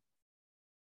everybody.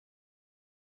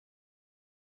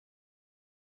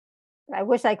 I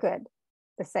wish I could.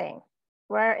 The saying.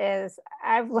 Where is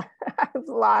I've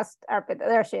lost Arpita.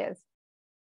 There she is.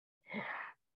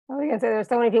 I was gonna say there's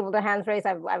so many people to hands raised.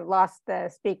 I've lost the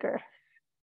speaker.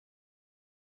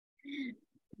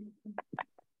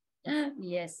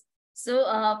 Yes.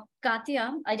 So,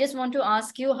 Katya, I just want to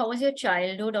ask you, how was your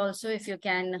childhood also, if you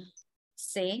can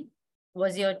say?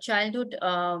 Was your childhood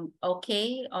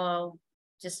okay?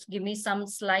 Just give me some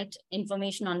slight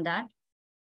information on that.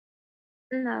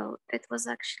 No, it was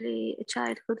actually a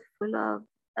childhood full of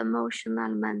emotional,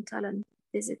 mental, and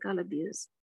physical abuse.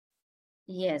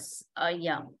 Yes.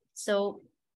 Yeah. So,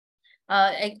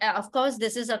 of course,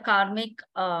 this is a karmic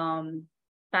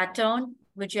pattern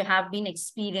which you have been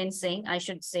experiencing, I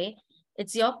should say.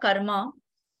 It's your karma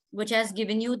which has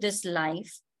given you this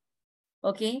life.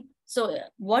 Okay. So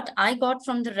what I got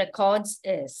from the records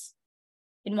is,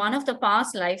 in one of the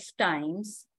past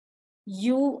lifetimes,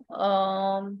 you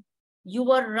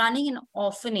were running an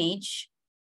orphanage,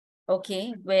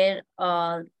 okay, where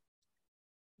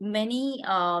many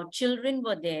children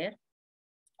were there,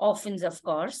 orphans, of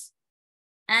course,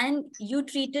 and you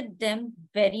treated them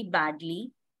very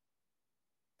badly.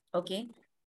 Okay.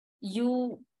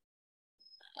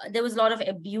 There was a lot of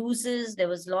abuses, there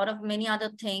was a lot of many other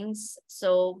things.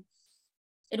 So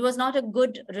it was not a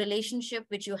good relationship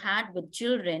which you had with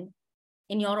children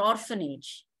in your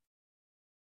orphanage.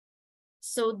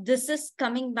 So this is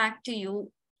coming back to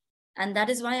you. And that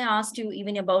is why I asked you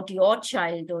even about your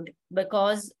childhood,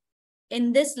 because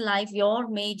in this life, your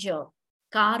major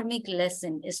karmic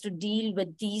lesson is to deal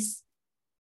with these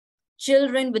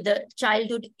children with the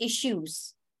childhood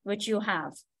issues which you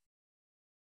have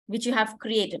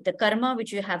created, the karma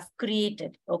which you have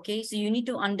created. Okay, so you need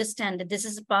to understand that this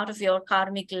is a part of your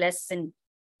karmic lesson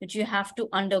which you have to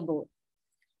undergo.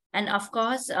 And of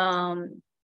course,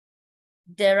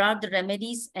 there are the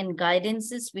remedies and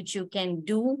guidances which you can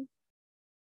do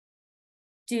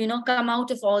to, you know, come out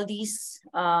of all these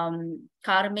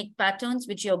karmic patterns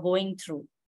which you're going through.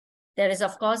 There is,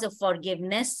 of course, a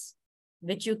forgiveness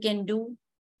which you can do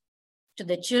to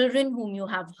the children whom you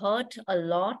have hurt a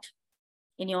lot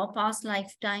in your past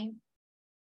lifetime.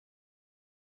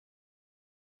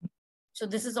 So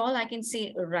this is all I can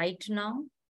say right now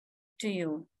to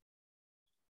you.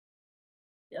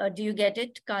 Do you get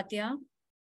it, Katya?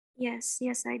 Yes,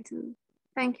 I do.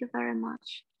 Thank you very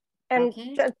much. And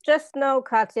okay. just know,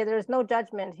 Katya, there's no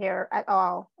judgment here at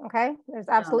all, okay? There's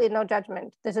absolutely no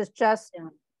judgment. This is just,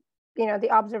 you know, the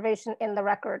observation in the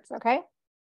records, okay?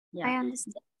 Yeah. I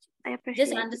understand. I appreciate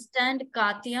Just understand,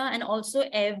 Katya, and also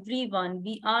everyone,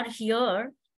 we are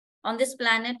here on this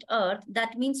planet Earth.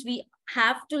 That means we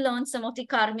have to learn some of the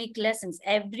karmic lessons.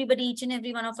 Everybody, each and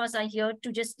every one of us are here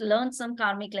to just learn some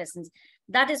karmic lessons.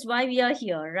 That is why we are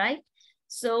here, right?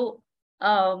 So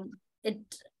it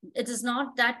is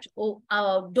not that,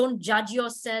 don't judge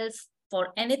yourself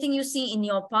for anything you see in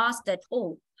your past that,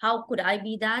 oh, how could I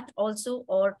be that also?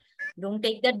 Or don't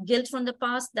take that guilt from the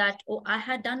past that, oh, I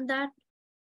had done that.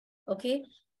 Okay,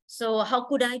 so how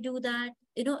could I do that?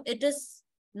 You know, it is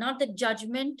not the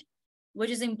judgment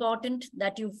which is important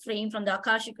that you frame from the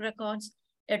Akashic records.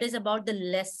 It is about the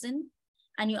lesson,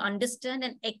 and you understand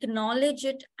and acknowledge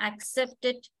it, accept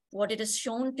it, what it is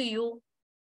shown to you.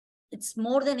 It's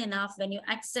more than enough. When you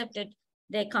accept it,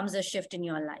 there comes a shift in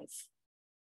your life.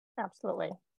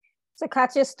 Absolutely. So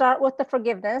Katya, start with the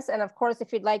forgiveness. And of course,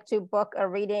 if you'd like to book a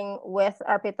reading with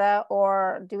Arpita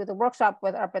or do the workshop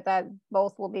with Arpita,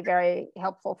 both will be very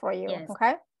helpful for you,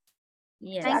 okay?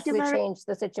 Yes. To actually change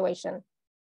the situation.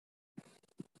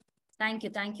 Thank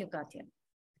you, Katya.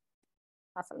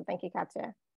 Awesome, thank you,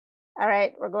 Katya. All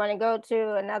right, we're going to go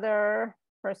to another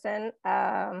person.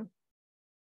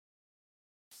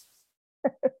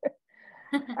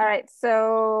 All right,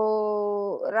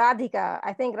 so Radhika,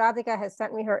 I think Radhika has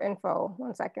sent me her info.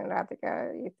 One second,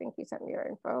 Radhika, you think you sent me your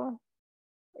info?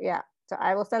 Yeah, so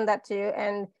I will send that to you.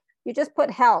 And you just put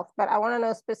health, but I want to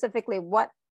know specifically what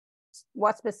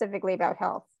specifically about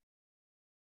health.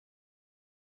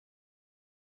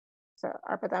 So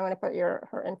Arpita, I'm going to put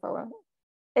her info on.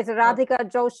 It's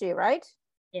Radhika Joshi, right?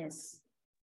 Yes.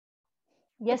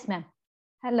 Yes, ma'am.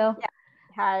 Hello. Yeah.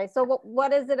 Hi. So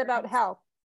what is it about health?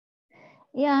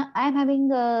 Yeah, I'm having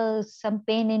some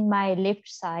pain in my left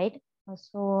side.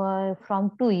 So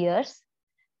from 2 years,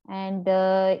 and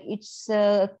it's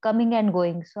coming and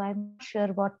going. So I'm not sure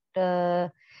what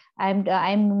I'm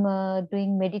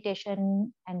doing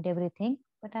meditation and everything,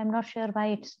 but I'm not sure why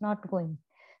it's not going.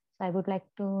 So I would like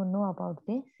to know about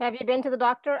this. Have you been to the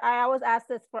doctor? I always ask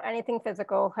this for anything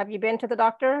physical. Have you been to the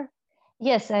doctor?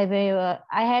 Yes, I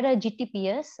had a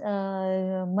GTPS,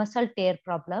 muscle tear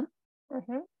problem.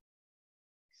 Mm-hmm.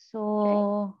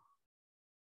 So,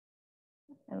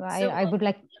 I would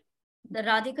like. The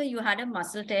Radhika, you had a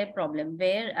muscle tear problem.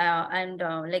 Where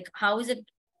like how is it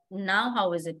now?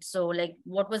 How is it? So like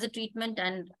what was the treatment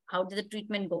and how did the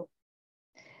treatment go?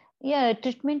 Yeah,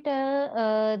 treatment.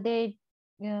 They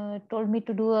told me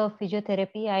to do a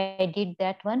physiotherapy. I did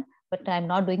that one, but I'm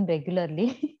not doing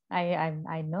regularly.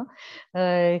 I know.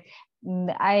 I'm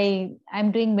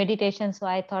doing meditation, so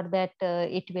I thought that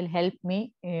it will help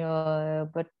me.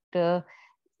 But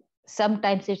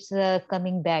sometimes it's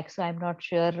coming back, so I'm not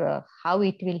sure how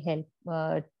it will help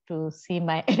to see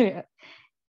my.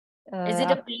 Is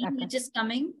it a pain which is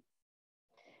coming?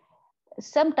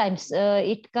 Sometimes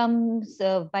it comes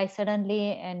by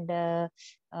suddenly, and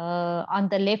on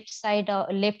the left side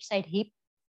hip.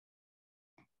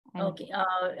 And okay.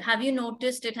 Have you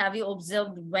noticed it? Have you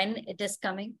observed when it is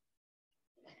coming?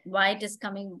 Why it is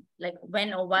coming? Like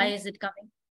when or why is it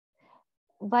coming?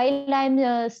 While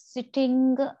I'm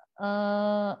sitting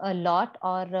a lot,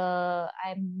 or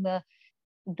I'm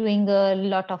doing a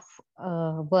lot of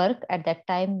work, at that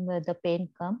time the pain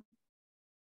come.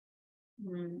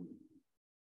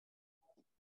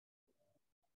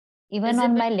 Even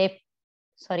on my left,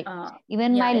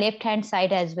 even my left hand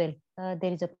side as well,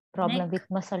 there is a problem with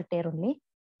muscle tear only.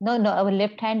 No, our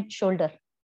left hand shoulder.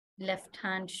 Left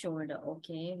hand shoulder.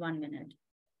 Okay, 1 minute.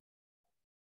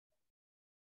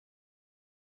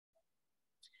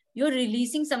 You're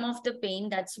releasing some of the pain.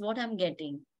 That's what I'm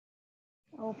getting.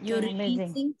 Okay, you're amazing.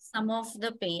 Releasing some of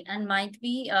the pain, and might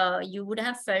be you would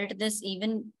have felt this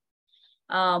even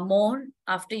more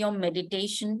after your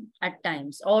meditation at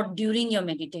times or during your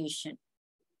meditation.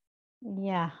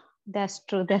 Yeah, that's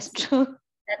true. That's true.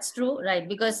 That's true, right?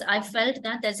 Because I felt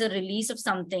that there's a release of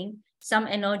something, some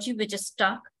energy which is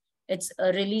stuck. It's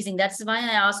releasing. That's why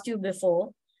I asked you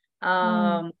before,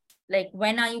 like,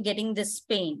 when are you getting this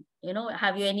pain? You know,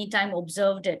 have you any time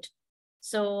observed it?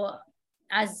 So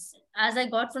as I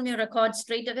got from your record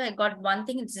straight away, I got one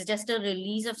thing. It's just a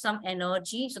release of some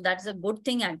energy. So that's a good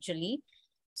thing, actually.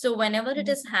 So whenever it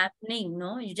is happening,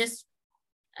 no, you just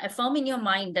affirm in your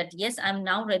mind that, yes, I'm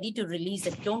now ready to release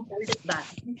it. Don't hold it back.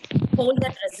 Hold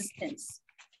that resistance.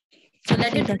 So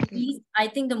let it release. I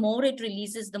think the more it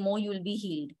releases, the more you will be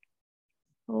healed.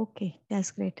 Okay,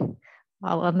 that's great.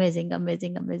 Wow, amazing.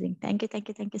 Thank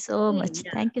you so much.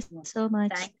 Yeah. Thank you so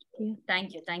much.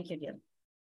 Thank you, dear.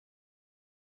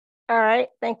 All right,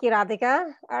 thank you,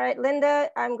 Radhika. All right, Linda,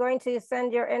 I'm going to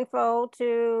send your info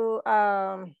to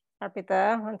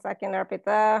Arpita. 1 second,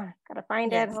 Arpita. Gotta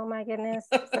find it. Oh my goodness.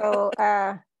 So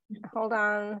hold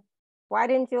on. Why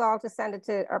didn't you all just send it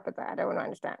to Arpita? I don't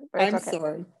understand. But it's okay.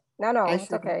 Sorry. No,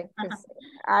 it's okay.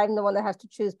 I'm the one that has to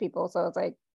choose people. So it's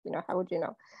like, you know, how would you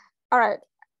know? All right.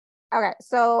 Okay.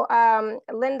 So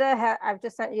Linda, I've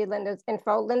just sent you Linda's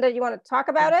info. Linda, you want to talk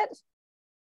about it?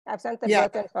 I've sent them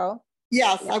both info.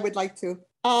 Yes, I would like to.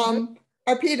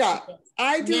 Arpita,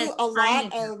 I do a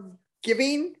lot of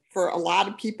giving for a lot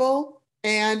of people,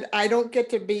 and I don't get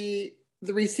to be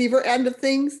the receiver end of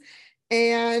things.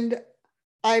 And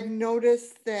I've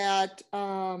noticed that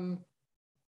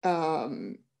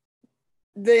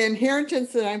the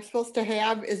inheritance that I'm supposed to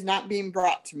have is not being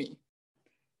brought to me.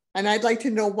 And I'd like to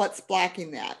know what's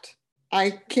blocking that.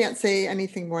 I can't say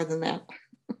anything more than that.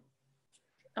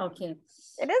 Okay.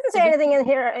 It doesn't say anything in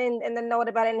here in the note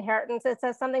about inheritance. It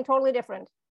says something totally different.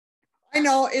 I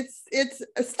know it's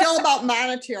still about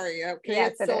monetary. Okay,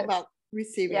 yes, it's still about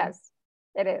receiving. Yes,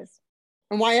 it is.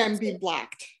 And why I'm being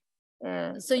blocked.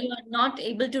 So you are not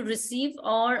able to receive,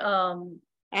 or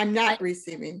I'm not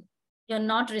receiving. You're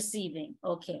not receiving.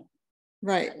 Okay.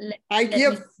 Right. I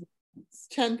give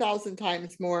 10,000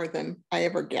 times more than I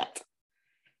ever get.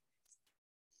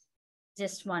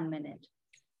 Just 1 minute.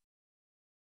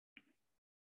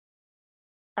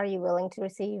 Are you willing to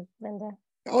receive, Linda?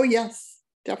 Oh yes,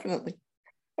 definitely.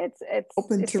 It's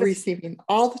open to receiving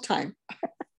all the time.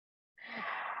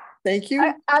 Thank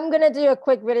you. I'm going to do a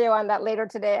quick video on that later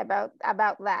today about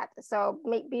that. So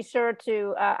be sure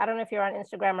to, I don't know if you're on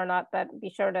Instagram or not, but be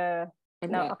sure to,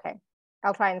 okay.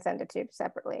 I'll try and send it to you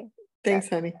separately. Thanks,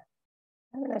 honey.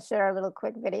 I'm going to share a little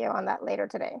quick video on that later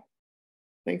today.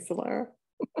 Thanks, Alara.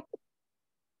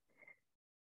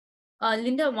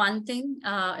 Linda, one thing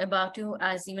about you,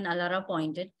 as even Alara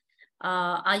pointed,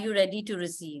 are you ready to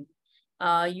receive?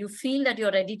 You feel that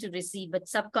you're ready to receive, but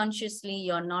subconsciously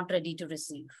you're not ready to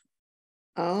receive.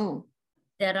 Oh.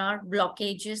 There are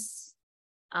blockages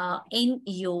in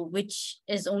you, which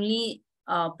is only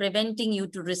preventing you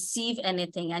to receive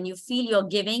anything. And you feel you're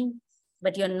giving,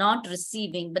 but you're not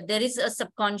receiving. But there is a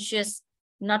subconscious,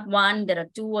 not one, there are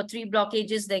 2 or 3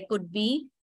 blockages there could be,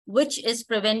 which is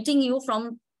preventing you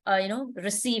from,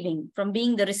 receiving, from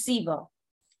being the receiver.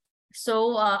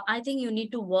 So I think you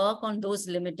need to work on those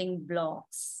limiting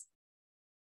blocks.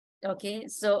 Okay,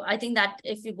 so I think that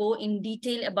if you go in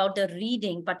detail about the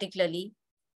reading, particularly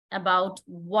about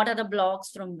what are the blocks,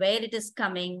 from where it is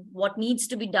coming, what needs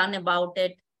to be done about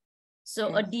it.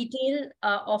 So a detail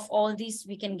of all these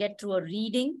we can get through a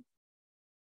reading.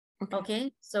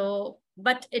 Okay, so,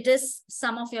 but it is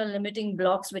some of your limiting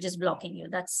blocks which is blocking you.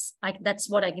 That's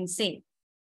what I can say.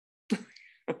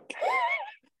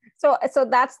 So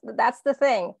that's the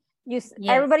thing.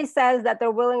 Everybody says that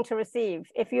they're willing to receive.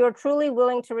 If you're truly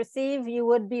willing to receive, you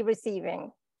would be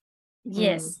receiving.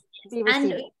 Yes.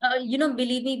 And,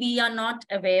 believe me, we are not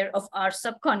aware of our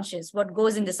subconscious, what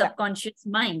goes in the subconscious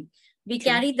mind. We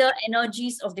carry the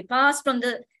energies of the past from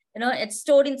the, it's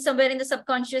stored in somewhere in the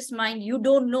subconscious mind. You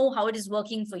don't know how it is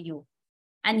working for you.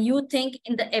 And you think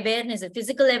in the awareness, the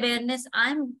physical awareness,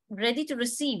 I'm ready to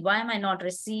receive. Why am I not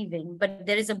receiving? But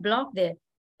there is a block there,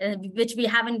 which we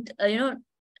haven't,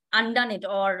 undone it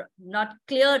or not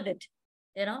cleared it.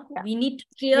 We need to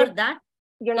clear that.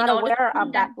 You're not aware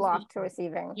of that block to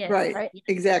receiving. Yes. Right.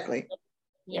 Exactly.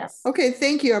 Yes. Okay.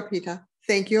 Thank you, Arpita.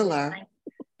 Thank you, Alara.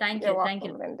 Thank you. You're welcome, Thank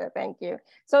you, Linda. Thank you.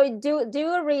 So do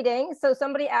a reading. So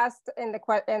somebody asked in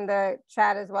the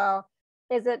chat as well,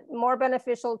 is it more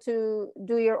beneficial to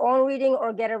do your own reading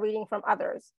or get a reading from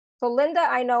others? So Linda,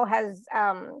 I know, has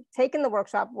taken the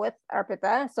workshop with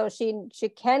Arpita, so she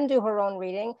can do her own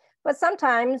reading. But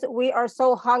sometimes we are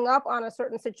so hung up on a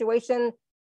certain situation,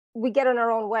 we get in our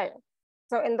own way.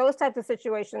 So in those types of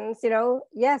situations,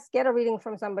 yes, get a reading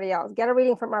from somebody else, get a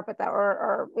reading from Arpita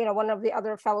or one of the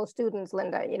other fellow students,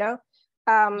 Linda,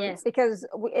 yes. Because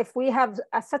if we have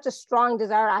such a strong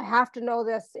desire, I have to know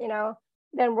this,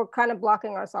 then we're kind of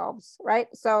blocking ourselves, right?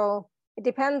 So it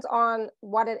depends on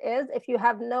what it is. If you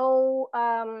have no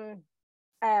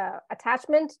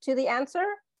attachment to the answer,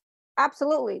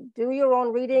 absolutely do your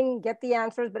own reading, get the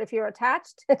answers. But if you're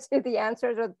attached to the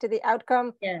answers or to the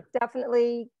outcome,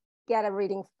 definitely get a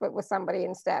reading with somebody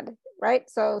instead, right?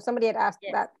 So somebody had asked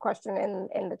that question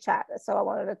in the chat, so I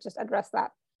wanted to just address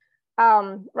that.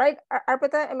 Right,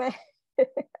 Arpita, am I?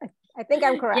 I think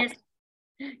I'm correct.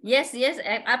 Yes,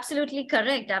 absolutely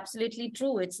correct, absolutely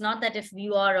true. It's not that if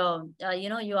you are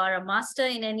you are a master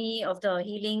in any of the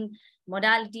healing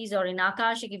modalities or in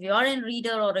Akashic, if you are a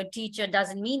reader or a teacher,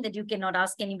 doesn't mean that you cannot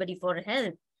ask anybody for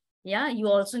help. You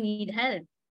also need help.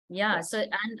 So,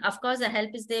 and of course the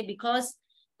help is there because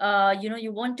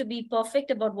you want to be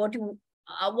perfect about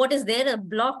what is there, a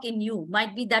block in you.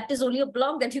 Might be that is only a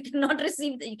block that you cannot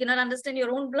receive, you cannot understand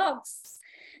your own blocks.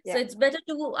 So it's better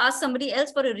to ask somebody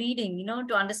else for a reading,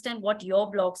 to understand what your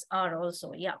blocks are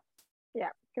also. Yeah,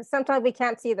 because sometimes we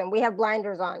can't see them. We have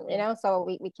blinders on, so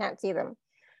we can't see them.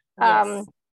 Yes.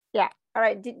 All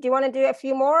right. Do you want to do a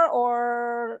few more,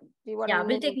 or do you want to?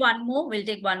 We'll take one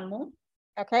more.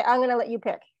 Okay, I'm gonna let you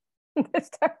pick this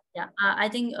time. I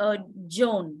think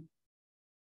Joan.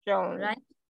 Right?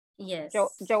 Yes.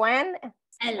 Joanne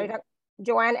L.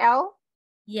 Joanne L.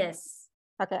 Yes.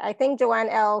 Okay, I think Joanne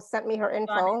L sent me her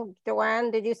info. Joanne,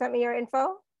 did you send me your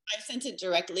info? I sent it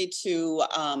directly to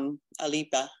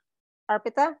Alita.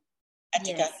 Arpita?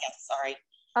 Atika, yes, sorry.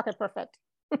 Okay, perfect.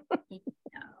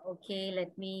 Okay,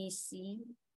 let me see.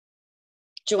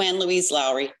 Joanne Louise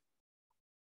Lowry.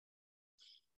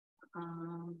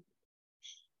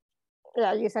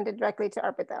 Yeah, you sent it directly to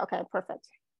Arpita. Okay, perfect.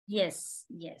 Yes.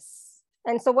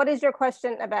 And so what is your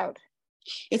question about?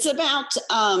 It's about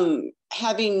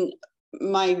having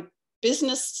my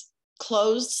business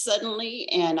closed suddenly,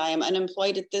 and I am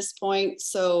unemployed at this point.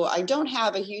 So I don't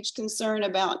have a huge concern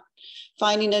about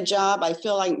finding a job. I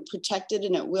feel I'm protected,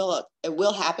 and it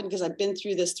will happen because I've been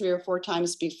through this 3 or 4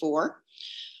 times before.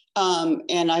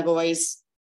 And I've always,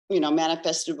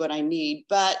 manifested what I need.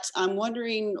 But I'm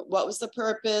wondering, what was the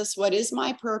purpose? What is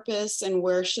my purpose? And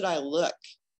where should I look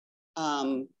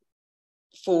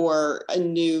for a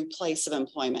new place of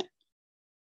employment?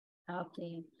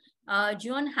 Okay.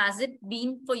 Joan, has it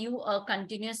been for you a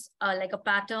continuous, like a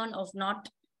pattern of not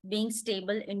being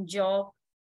stable in job?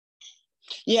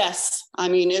 Yes. I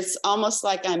mean, it's almost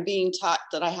like I'm being taught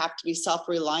that I have to be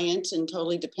self-reliant and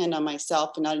totally depend on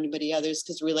myself and not anybody others,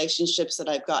 because relationships that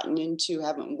I've gotten into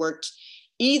haven't worked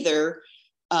either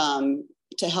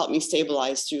to help me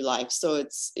stabilize through life. So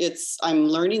I'm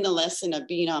learning the lesson of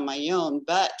being on my own,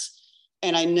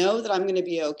 and I know that I'm going to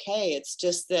be okay. It's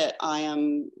just that I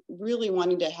am really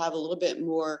wanting to have a little bit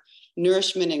more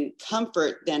nourishment and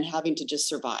comfort than having to just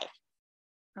survive.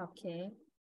 Okay.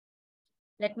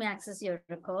 Let me access your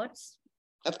records.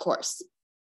 Of course.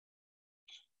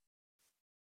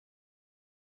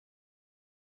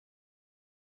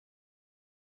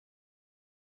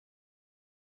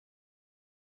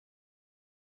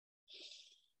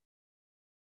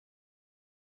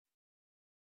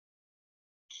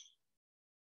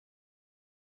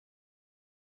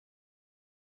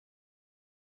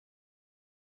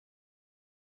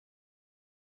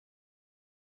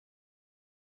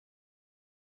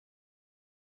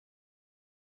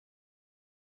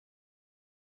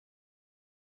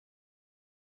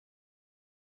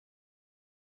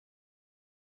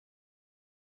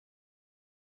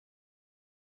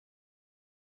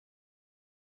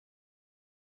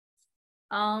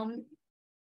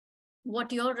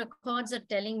 What your records are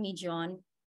telling me, John,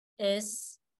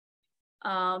 is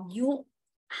you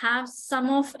have some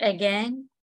of, again,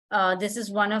 this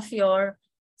is one of your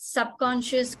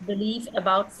subconscious belief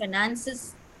about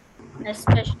finances,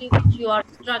 especially which you are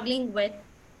struggling with.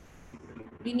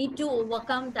 You need to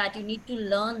overcome that. You need to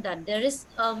learn that there is,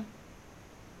 an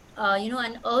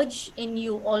urge in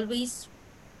you always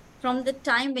from the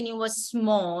time when you were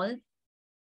small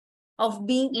of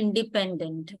being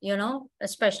independent,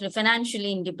 especially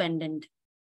financially independent.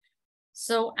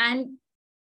 So, and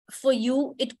for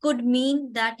you, it could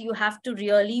mean that you have to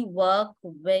really work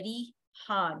very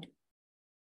hard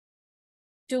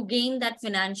to gain that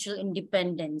financial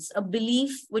independence, a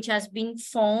belief which has been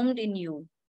formed in you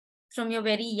from your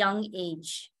very young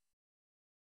age.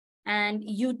 And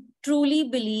you truly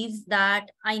believe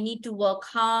that I need to work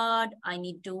hard, I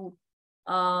need to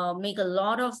make a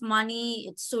lot of money,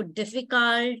 it's so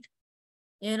difficult,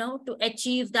 to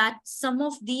achieve that. Some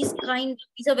of these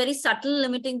are very subtle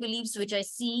limiting beliefs which I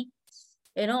see,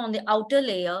 on the outer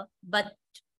layer, but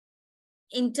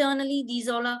internally, these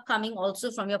all are coming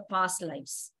also from your past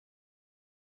lives,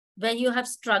 where you have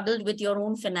struggled with your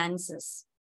own finances.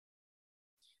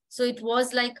 So it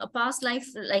was like a past life,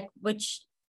 like which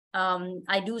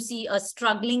I do see a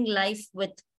struggling life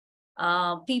with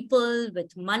people,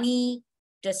 with money,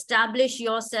 to establish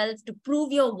yourself, to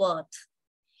prove your worth.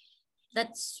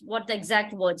 That's what the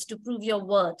exact words, to prove your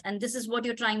worth. And this is what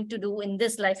you're trying to do in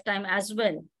this lifetime as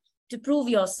well, to prove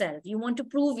yourself. You want to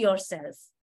prove yourself.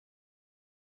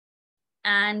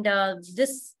 And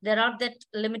there are that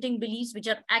limiting beliefs which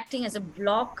are acting as a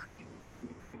block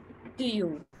to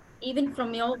you, even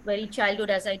from your very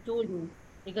childhood, as I told you,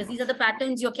 because these are the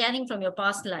patterns you're carrying from your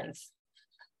past life,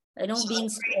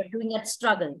 doing that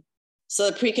struggle. So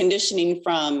the preconditioning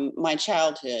from my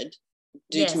childhood,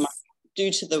 due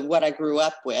to what I grew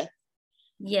up with.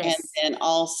 Yes. And then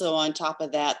also on top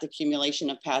of that, the accumulation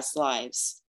of past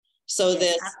lives. So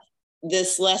yes,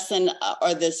 this lesson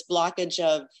or this blockage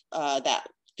of that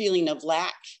feeling of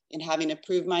lack and having to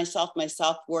prove my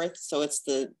self-worth. So it's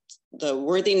the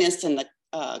worthiness and the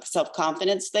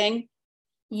self-confidence thing.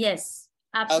 Yes,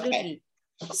 absolutely.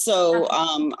 Okay. So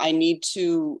I need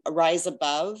to rise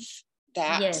above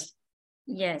that.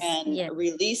 Yes. And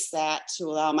release that to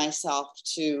allow myself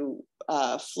to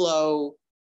flow.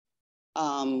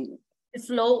 To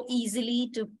flow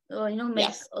easily, to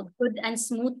make a good and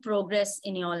smooth progress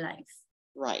in your life.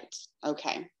 Right.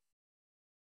 Okay.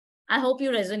 I hope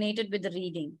you resonated with the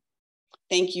reading.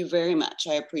 Thank you very much.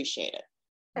 I appreciate it.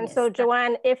 And so,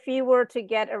 Joanne, if you were to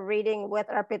get a reading with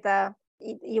Arpita,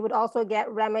 you would also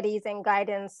get remedies and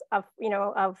guidance of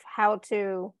how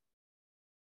to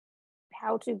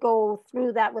go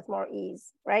through that with more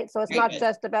ease, right? So it's not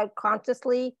just about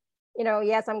consciously,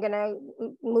 yes, I'm going to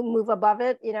move above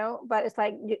it, but it's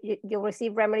like you'll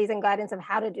receive remedies and guidance of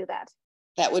how to do that.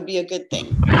 That would be a good thing.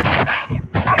 Okay.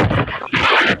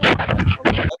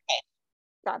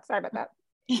 God, sorry about that.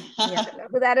 I don't know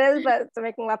who that is, but it's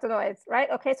making lots of noise, right?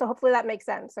 Okay, so hopefully that makes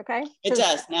sense, okay? It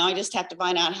does. Now I just have to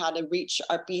find out how to reach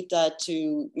Arpita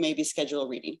to maybe schedule a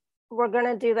reading. We're going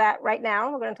to do that right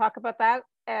now. We're going to talk about that,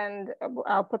 and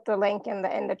I'll put the link in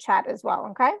the chat as well,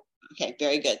 okay? Okay,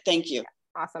 very good. Thank you.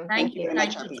 Awesome. Thank you very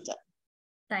much, Arpita.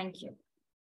 Thank you.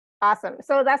 Awesome.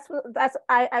 So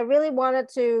I really wanted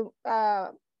to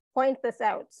point this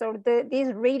out. So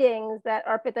these readings that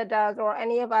Arpita does, or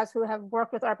any of us who have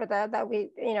worked with Arpita, that we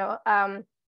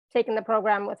taken the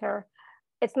program with her,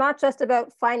 it's not just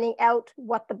about finding out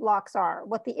what the blocks are,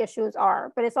 what the issues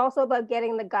are, but it's also about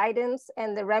getting the guidance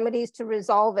and the remedies to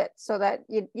resolve it so that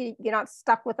you're not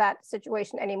stuck with that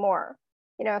situation anymore.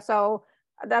 So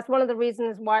that's one of the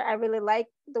reasons why I really like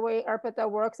the way Arpita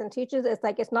works and teaches. It's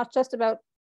like, it's not just about,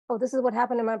 oh, this is what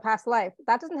happened in my past life.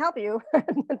 That doesn't help you,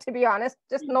 to be honest.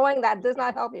 Just knowing that does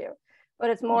not help you. But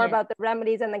it's more about the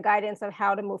remedies and the guidance of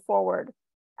how to move forward.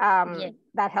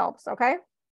 That helps, okay?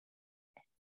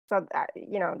 So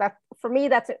that for me,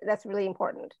 that's really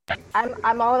important.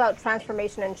 I'm all about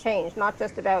transformation and change, not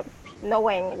just about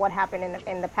knowing what happened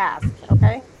in the past.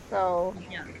 Okay, so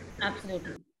yeah,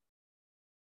 absolutely.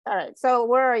 All right, so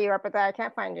where are you, Arpita? I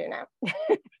can't find you now.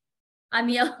 I'm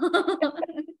here.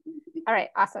 All right,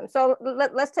 awesome. So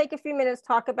let's take a few minutes,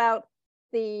 talk about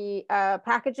the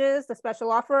packages, the special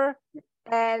offer,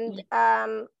 and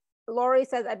Lori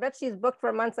says, I bet she's booked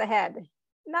for months ahead.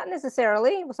 Not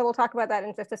necessarily. So we'll talk about that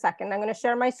in just a second. I'm going to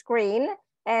share my screen,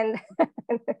 and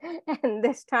and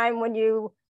this time when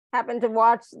you happen to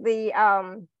watch the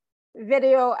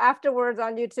video afterwards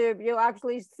on YouTube, you'll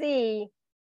actually see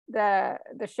the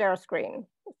share screen.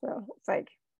 So it's like,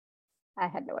 I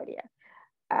had no idea.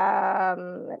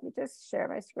 Let me just share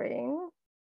my screen.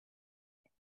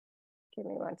 Give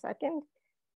me 1 second.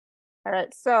 All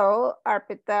right, so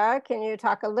Arpita, can you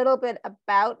talk a little bit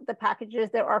about the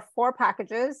packages? There are 4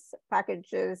 packages,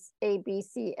 packages A, B,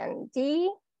 C, and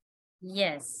D.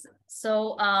 Yes,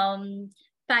 so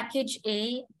package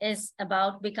A is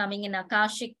about becoming an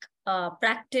Akashic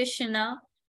practitioner.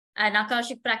 An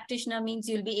Akashic practitioner means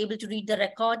you'll be able to read the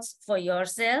records for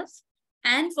yourself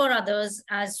and for others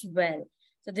as well.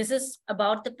 So this is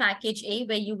about the package A,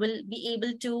 where you will be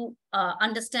able to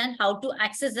understand how to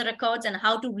access the records and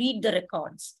how to read the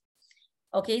records.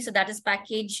 Okay, so that is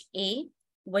package A,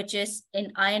 which is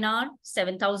in INR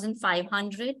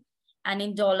 7,500 and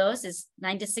in dollars is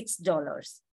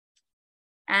 $96.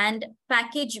 And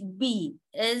package B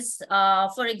is,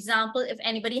 for example, if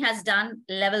anybody has done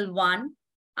level 1,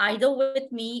 either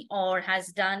with me or has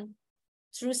done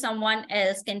through someone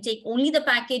else, can take only the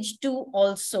package 2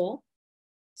 also.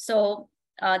 So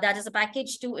that is a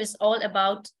package 2 is all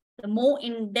about the more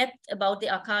in depth about the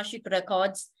Akashic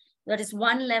records. That is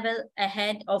one level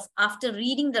ahead of after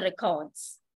reading the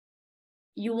records.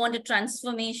 You want a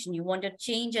transformation, you want a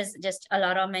change, as just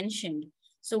Alara mentioned.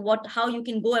 So how you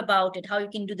can go about it, how you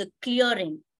can do the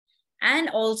clearing. And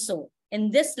also in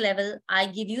this level, I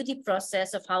give you the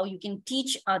process of how you can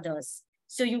teach others.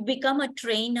 So you become a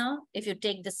trainer if you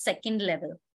take the second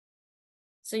level.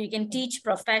 So you can teach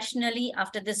professionally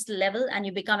after this level and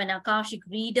you become an Akashic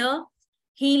reader.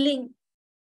 Healing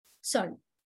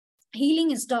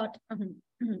is taught.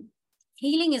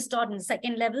 Healing is taught in the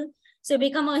second level. So you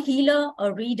become a healer,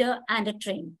 a reader, and a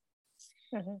trainer.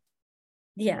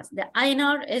 Yes, the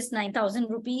INR is 9,000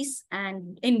 rupees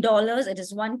and in dollars, it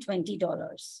is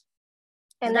 $120.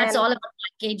 And that's all about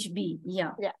package B.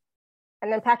 Yeah.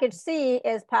 And then package C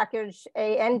is package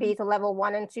A and B, so level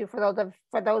 1 and 2 for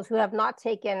those who have not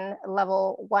taken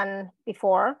level 1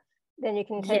 before. Then you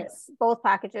can take both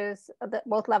packages,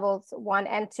 both levels 1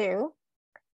 and 2.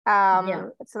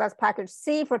 So that's package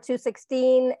C for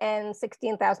 216 and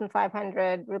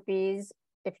 16,500 rupees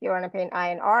if you want to pay in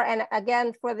INR. And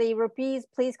again, for the rupees,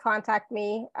 please contact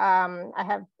me. I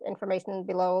have information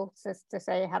below to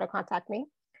say how to contact me.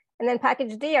 And then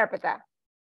package D, Arpita.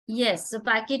 Yes, so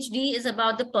package D is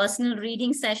about the personal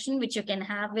reading session, which you can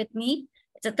have with me.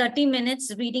 It's a 30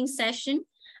 minutes reading session.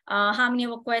 How many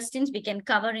of our questions we can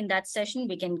cover in that session,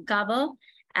 we can cover.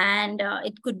 And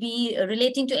it could be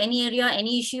relating to any area,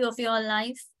 any issue of your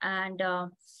life. And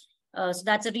so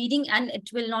that's a reading. And it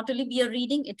will not only be a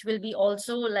reading, it will be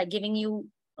also like giving you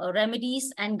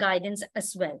remedies and guidance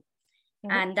as well.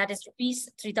 And that is rupees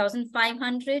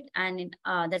 3,500 and in,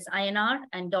 that's INR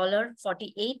and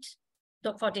 $48.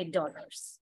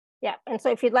 Yeah, and so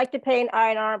if you'd like to pay in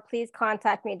INR, please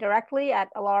contact me directly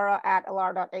at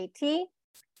alara@alara.at.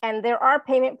 And there are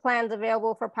payment plans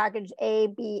available for package A,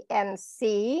 B, and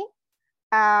C.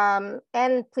 And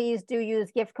please do use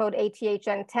gift code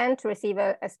ATHN10 to receive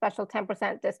a special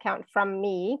 10% discount from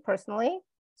me personally.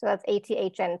 So that's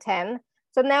ATHN10.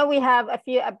 So now we have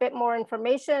a bit more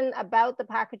information about the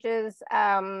packages.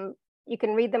 You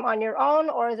can read them on your own,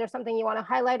 or is there something you want to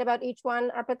highlight about each one,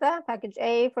 Arpita? Package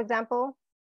A, for example?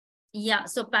 Yeah,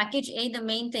 so package A, the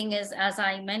main thing is, as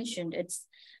I mentioned, it's,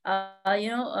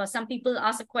 some people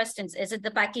ask questions. Is it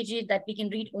the package A that we can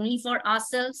read only for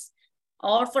ourselves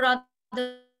or for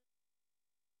others?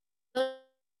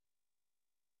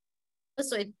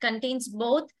 So it contains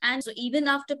both. And so even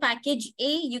after package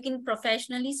A, you can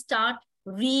professionally start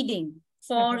reading.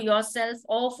 for yourself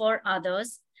or for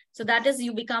others. So that is,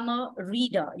 you become a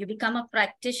reader, you become a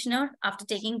practitioner after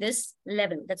taking this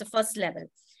level. That's the first level.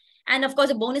 And of course,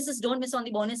 the bonuses, don't miss on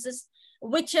the bonuses.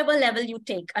 Whichever level you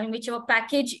take, I mean, whichever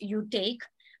package you take,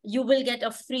 you will get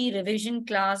a free revision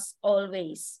class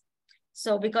always.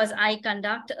 So because I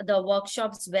conduct the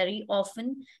workshops very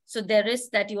often, so there is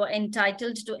that you are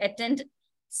entitled to attend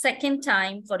second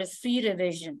time for a free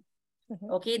revision.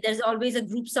 Okay, there's always a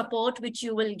group support, which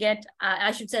you will get,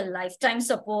 I should say lifetime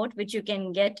support, which you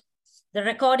can get. The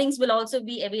recordings will also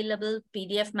be available.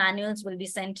 PDF manuals will be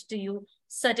sent to you.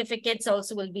 Certificates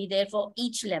also will be there for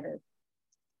each level.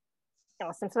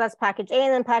 Awesome. So that's package A.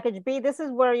 And then package B, this is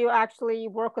where you actually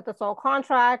work with the soul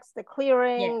contracts, the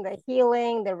clearing, the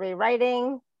healing, the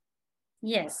rewriting.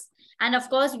 Yes. And of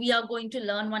course, we are going to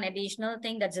learn one additional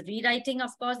thing. That's rewriting,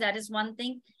 of course, that is one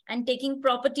thing. And taking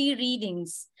property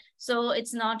readings. So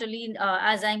it's not only,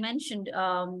 as I mentioned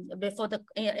before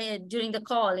during the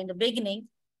call in the beginning,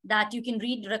 that you can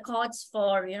read records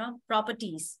for,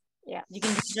 properties. Yeah. You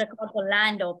can read record for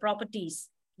land or properties,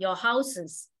 your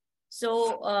houses.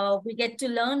 So we get to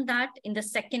learn that in the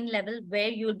second level, where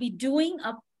you'll be doing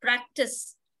a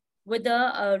practice with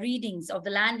the readings of the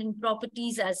land and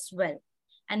properties as well.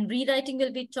 And rewriting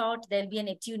will be taught. There'll be an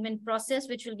attunement process,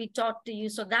 which will be taught to you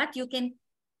so that you can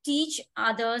teach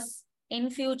others in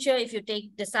future. If you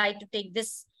decide to take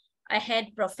this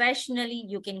ahead professionally,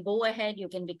 you can go ahead, you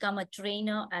can become a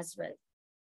trainer as well.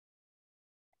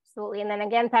 Absolutely. And then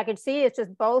again, package C is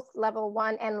just both level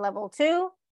 1 and level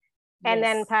 2. And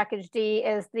then package D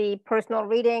is the personal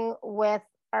reading with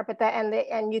Arpita,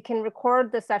 and you can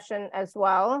record the session as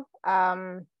well.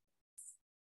 Absolutely.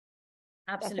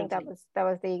 I think that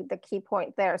was the key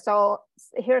point there. So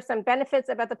here's some benefits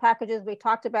about the packages. We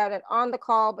talked about it on the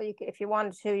call, but if you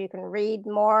wanted to, you can read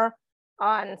more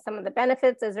on some of the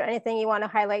benefits. Is there anything you want to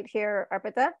highlight here,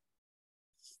 Arpita?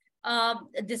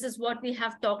 This is what we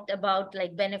have talked about,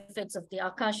 like benefits of the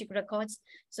Akashic records.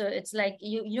 So it's like,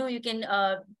 you can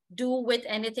do with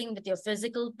anything, with your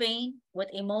physical pain, with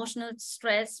emotional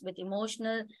stress, with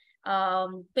emotional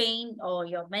pain, or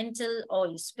your mental or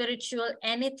your spiritual,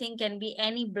 anything can be,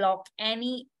 any block,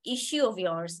 any issue of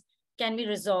yours can be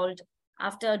resolved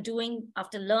after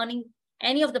learning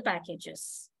any of the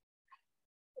packages.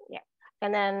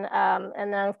 And then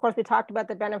of course, we talked about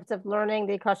the benefits of learning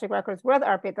the Akashic records with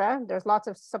Arpita. There's lots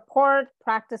of support,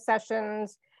 practice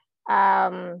sessions,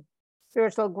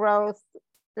 spiritual growth.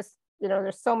 Just,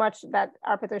 there's so much that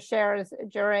Arpita shares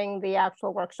during the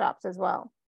actual workshops as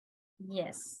well.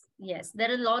 Yes.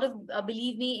 There are a lot of,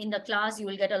 believe me, in the class, you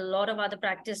will get a lot of other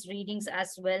practice readings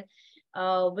as well,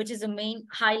 which is the main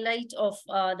highlight of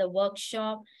the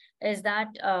workshop. Is that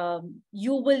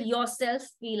you will yourself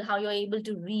feel how you're able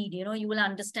to read, you will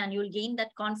understand, you will gain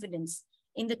that confidence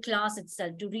in the class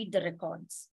itself to read the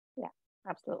records. Yeah,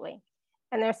 absolutely.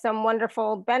 And there's some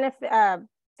wonderful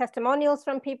testimonials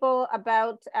from people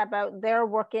about their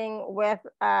working with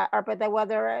Arpita,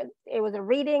 whether it was a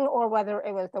reading or whether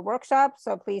it was the workshop.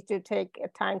 So please do take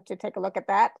time to take a look at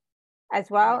that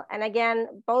as well. And again,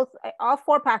 all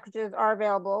 4 packages are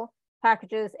available.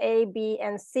 Packages A, B,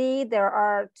 and C, there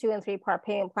are 2- and 3-part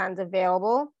payment plans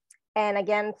available. And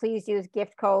again, please use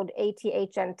gift code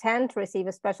ATHN10 to receive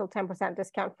a special 10%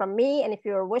 discount from me. And if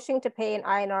you're wishing to pay in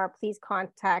INR, please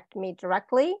contact me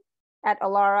directly at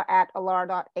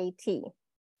alara@alara.at.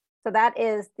 So that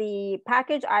is the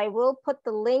package. I will put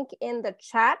the link in the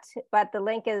chat, but the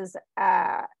link is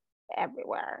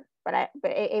everywhere. But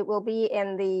it will be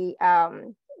in the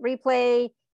replay.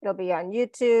 It'll be on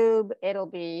YouTube. It'll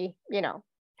be, it'll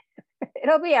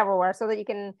be everywhere so that you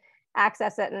can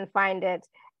access it and find it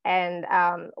and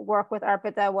work with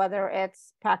Arpita, whether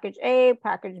it's package A,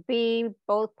 package B,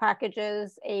 both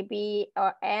packages, A, B,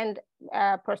 and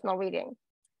personal reading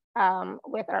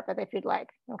with Arpita if you'd like.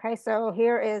 Okay, so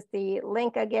here is the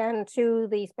link again to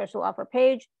the special offer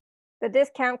page. The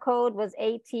discount code was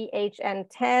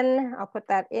ATHN10. I'll put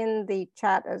that in the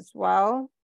chat as well.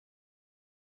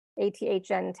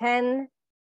 ATHN10.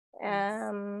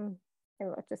 I'm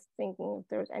just thinking if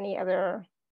there's any other.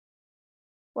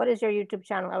 What is your YouTube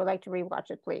channel? I would like to rewatch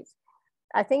it, please.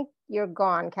 I think you're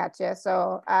gone, Katya.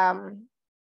 So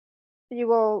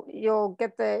you'll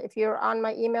get if you're on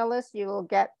my email list, you will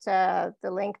get the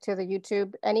link to the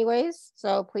YouTube anyways.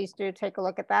 So please do take a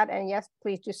look at that. And yes,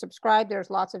 please do subscribe. There's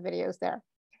lots of videos there.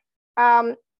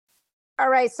 All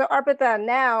right, so Arpita,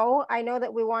 now I know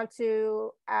that we want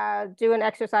to do an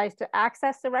exercise to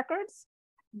access the records.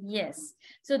 Yes,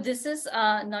 so this is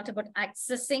not about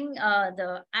accessing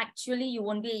actually you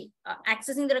won't be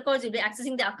accessing the records, you'll be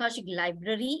accessing the Akashic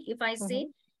library, if I say.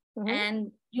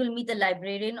 and you'll meet the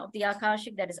librarian of the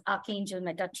Akashic, that is Archangel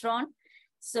Metatron.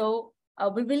 So I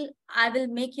will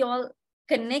make you all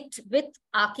connect with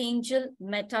Archangel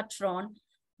Metatron,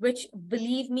 which,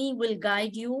 believe me, will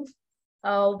guide you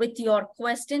with your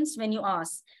questions when you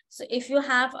ask. So if you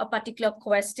have a particular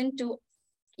question to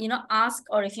ask,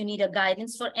 or if you need a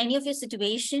guidance for any of your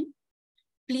situation,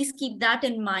 please keep that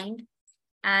in mind.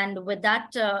 And with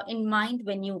that in mind,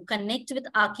 when you connect with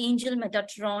Archangel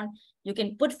Metatron, you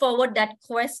can put forward that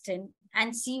question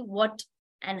and see what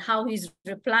and how he's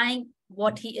replying,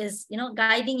 what he is,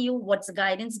 guiding you, what's the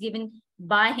guidance given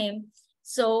by him.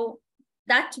 So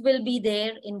that will be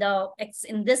there in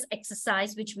this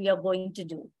exercise, which we are going to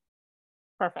do.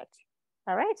 Perfect.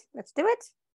 All right, let's do it.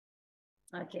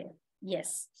 Okay,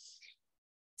 yes.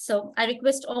 So I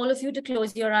request all of you to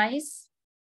close your eyes.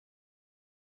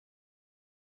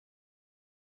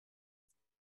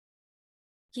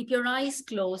 Keep your eyes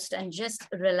closed and just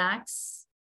relax.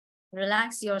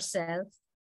 Relax yourself.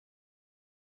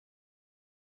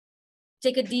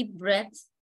 Take a deep breath.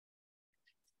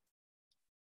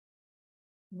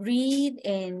 Breathe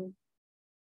in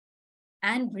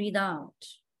and breathe out.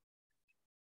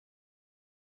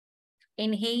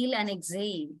 Inhale and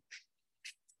exhale.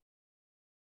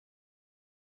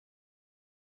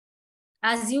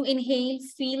 As you inhale,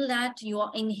 feel that you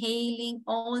are inhaling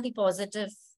all the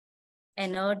positive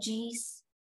energies.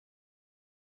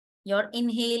 You're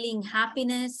inhaling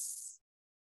happiness,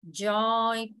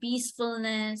 joy,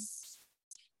 peacefulness.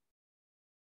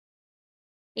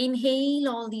 Inhale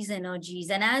all these energies,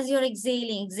 and as you're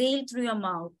exhaling, exhale through your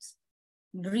mouth.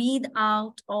 Breathe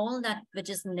out all that which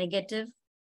is negative,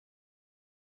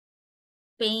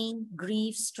 pain,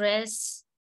 grief, stress.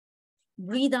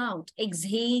 Breathe out,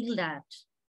 exhale that.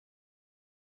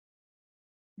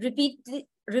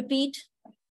 Repeat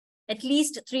at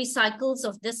least 3 cycles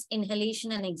of this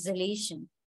inhalation and exhalation.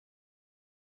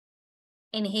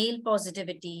 Inhale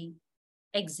positivity,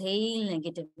 exhale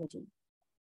negativity.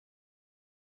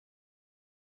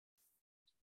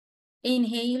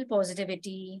 Inhale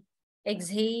positivity,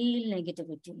 exhale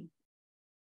negativity.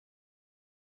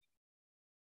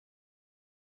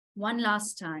 One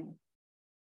last time.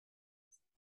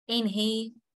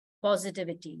 Inhale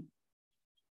positivity,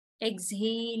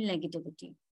 exhale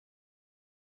negativity.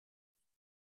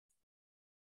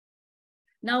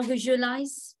 Now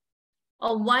visualize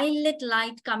a violet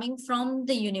light coming from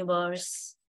the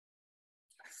universe,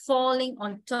 falling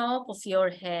on top of your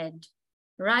head,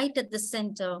 right at the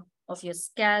center of your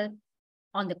scalp,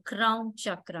 on the crown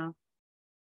chakra.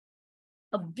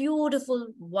 A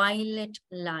beautiful violet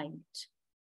light.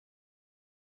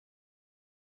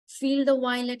 Feel the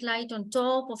violet light on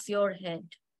top of your head.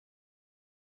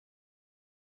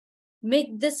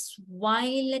 Make this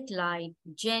violet light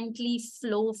gently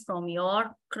flow from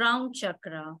your crown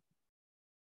chakra,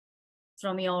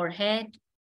 from your head.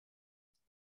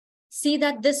 See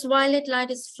that this violet light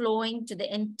is flowing to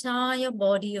the entire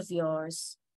body of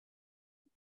yours,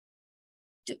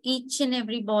 to each and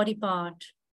every body part,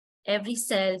 every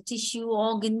cell, tissue,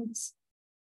 organs,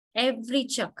 every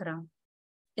chakra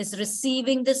is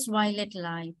receiving this violet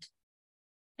light.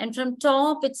 And from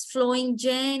top, it's flowing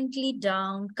gently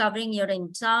down, covering your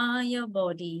entire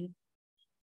body,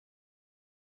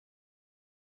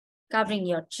 covering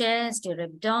your chest, your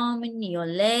abdomen, your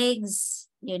legs,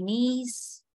 your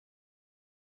knees.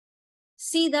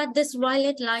 See that this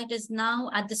violet light is now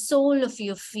at the sole of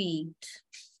your feet.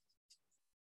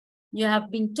 You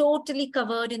have been totally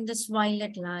covered in this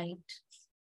violet light.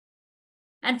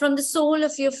 And from the sole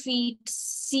of your feet,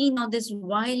 see now this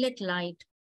violet light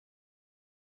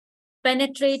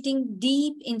penetrating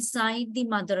deep inside the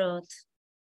Mother Earth,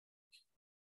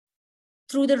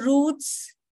 through the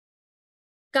roots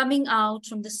coming out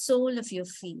from the sole of your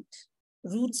feet.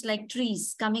 Roots like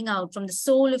trees coming out from the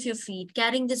sole of your feet,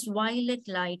 carrying this violet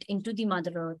light into the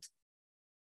Mother Earth.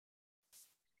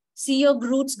 See your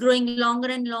roots growing longer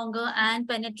and longer and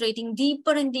penetrating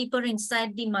deeper and deeper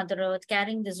inside the Mother Earth,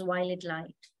 carrying this violet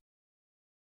light.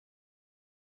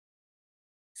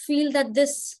 Feel that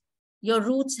your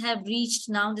roots have reached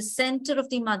now the center of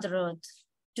the Mother Earth,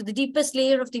 to the deepest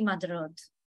layer of the Mother Earth.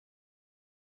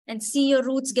 And see your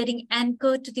roots getting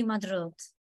anchored to the Mother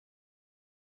Earth,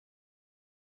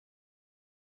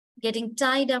 getting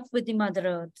tied up with the Mother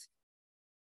Earth.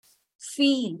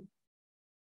 Feel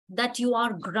that you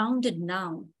are grounded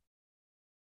now.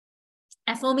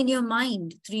 Affirm in your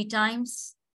mind 3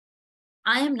 times,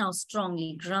 I am now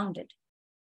strongly grounded.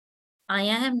 I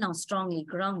am now strongly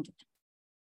grounded.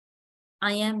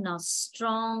 I am now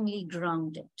strongly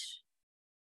grounded.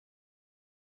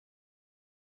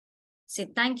 Say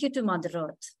thank you to Mother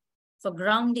Earth for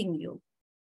grounding you.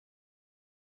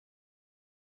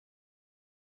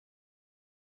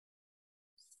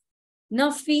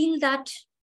 Now feel that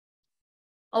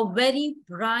a very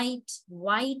bright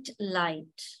white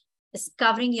light is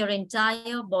covering your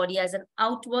entire body as an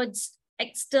outwards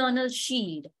external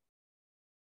shield.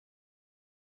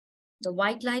 The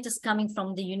white light is coming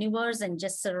from the universe and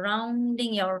just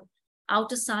surrounding your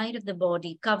outer side of the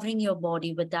body, covering your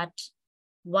body with that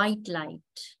white light.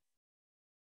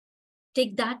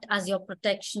 Take that as your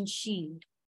protection shield.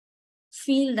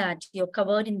 Feel that you're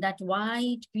covered in that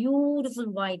white,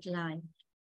 beautiful white light.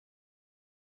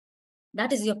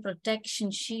 That is your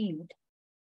protection shield.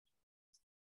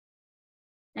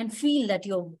 And feel that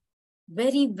you're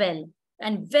very well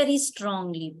and very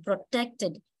strongly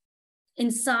protected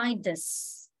inside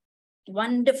this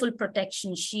wonderful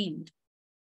protection shield.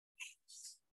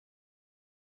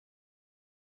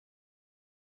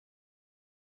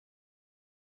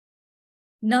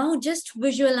 Now just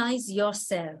visualize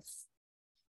yourself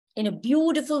in a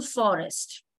beautiful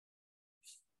forest.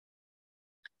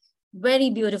 Very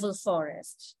beautiful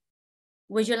forest.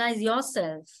 Visualize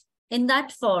yourself in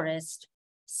that forest,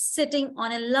 sitting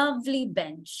on a lovely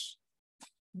bench,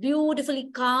 beautifully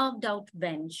carved out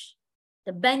bench.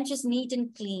 The bench is neat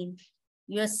and clean.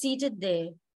 You are seated there.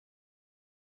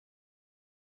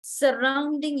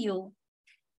 Surrounding you,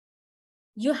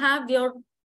 you have your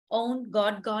own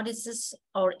god, goddesses,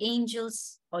 or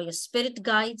angels, or your spirit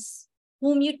guides,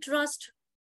 whom you trust,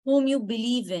 whom you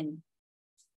believe in,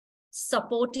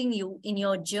 supporting you in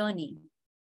your journey.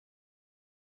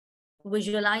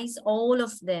 Visualize all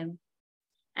of them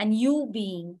and you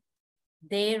being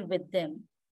there with them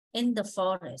in the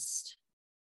forest.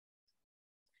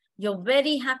 You're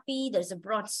very happy. There's a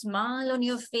broad smile on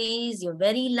your face. You're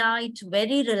very light,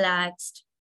 very relaxed.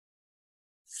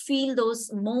 Feel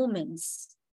those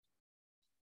moments.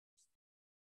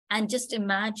 And just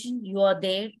imagine you are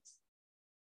there.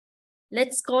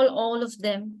 Let's call all of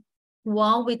them who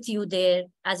are with you there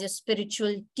as your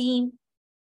spiritual team.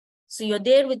 So you're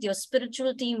there with your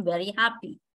spiritual team, very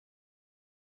happy.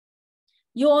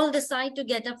 You all decide to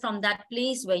get up from that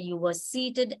place where you were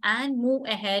seated and move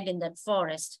ahead in that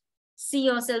forest. See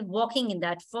yourself walking in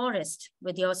that forest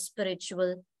with your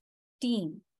spiritual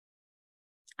team.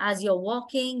 As you're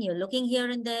walking, you're looking here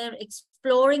and there,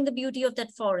 exploring the beauty of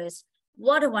that forest.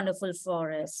 What a wonderful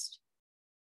forest.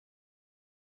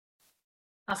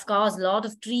 Of course, a lot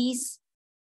of trees.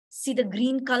 See the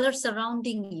green color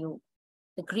surrounding you.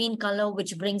 The green color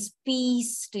which brings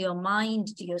peace to your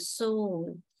mind, to your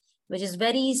soul, which is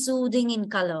very soothing in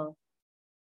color.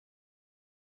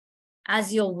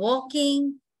 As you're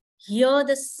walking, hear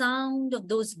the sound of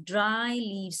those dry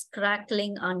leaves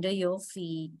crackling under your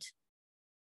feet.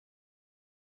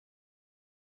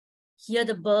 Hear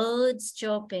the birds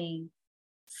chirping.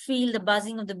 Feel the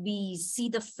buzzing of the bees. See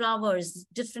the flowers,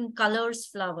 different colors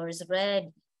flowers,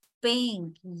 red,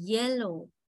 pink, yellow.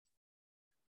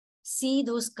 See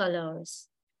those colors.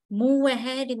 Move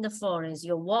ahead in the forest.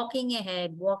 You're walking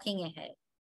ahead, walking ahead.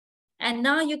 And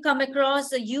now you come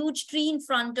across a huge tree in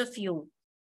front of you.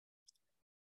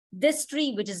 This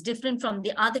tree, which is different from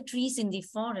the other trees in the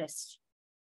forest.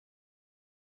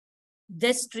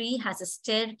 This tree has a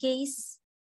staircase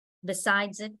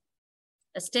besides it.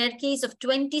 A staircase of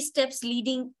 20 steps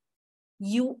leading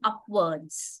you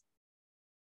upwards.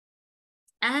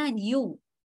 And you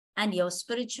and your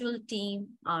spiritual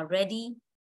team are ready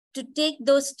to take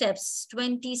those steps,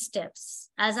 20 steps.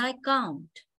 As I count,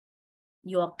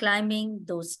 you are climbing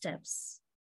those steps.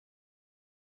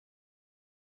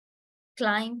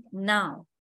 Climb now.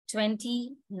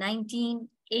 20, 19,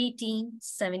 18,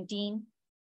 17,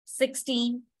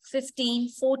 16, 15,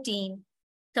 14,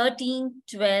 13,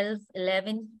 12,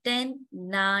 11, 10,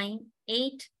 9,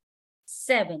 8,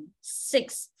 7,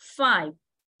 6, 5,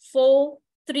 4,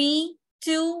 3,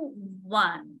 2,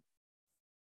 1.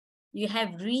 You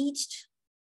have reached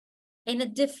in a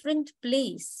different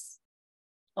place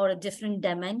or a different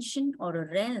dimension or a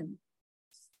realm.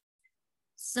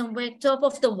 Somewhere top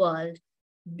of the world,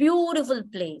 beautiful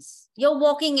place. You're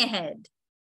walking ahead.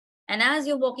 And as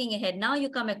you're walking ahead, now you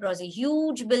come across a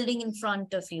huge building in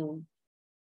front of you.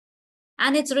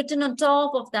 And it's written on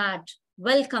top of that,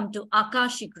 welcome to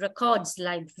Akashic Records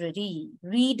Library.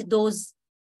 Read those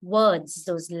words,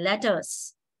 those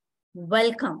letters.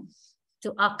 Welcome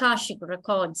to Akashic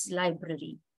Records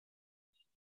Library.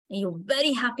 And you're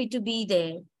very happy to be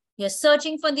there. You're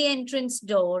searching for the entrance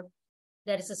door.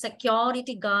 There is a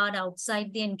security guard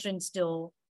outside the entrance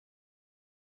door.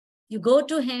 You go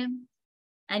to him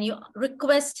and you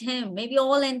request him, maybe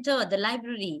all enter the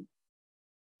library.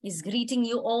 He's greeting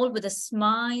you all with a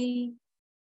smile.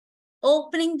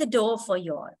 opening the door for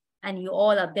you all. And you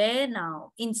all are there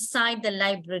now inside the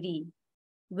library.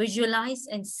 Visualize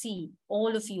and see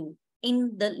all of you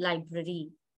in the library.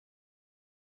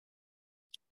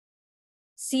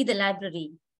 See the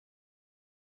library,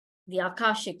 the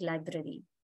Akashic library,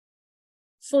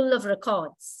 full of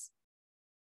records.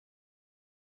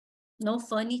 No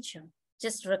furniture,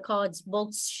 just records,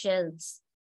 books, shelves,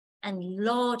 and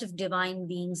lot of divine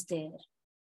beings there.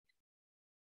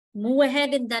 Move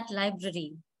ahead in that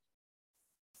library.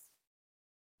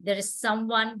 There is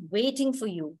someone waiting for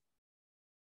you.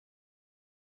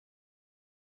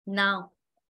 Now,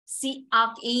 see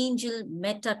Archangel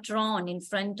Metatron in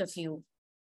front of you.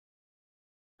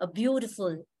 A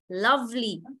beautiful,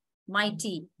 lovely,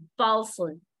 mighty,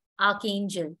 powerful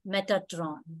Archangel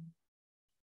Metatron.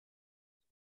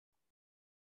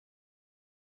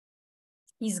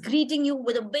 He's greeting you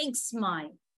with a big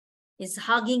smile. He's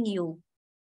hugging you.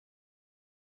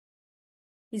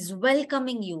 He's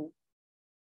welcoming you.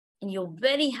 And you're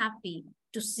very happy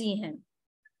to see him.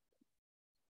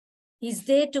 He's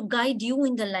there to guide you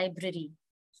in the library.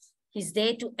 He's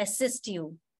there to assist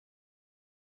you.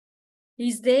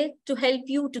 He's there to help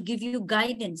you, to give you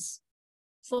guidance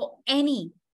for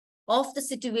any of the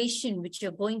situation which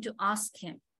you're going to ask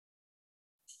him.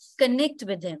 Connect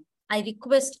with him. I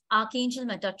request Archangel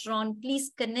Metatron,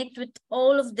 please connect with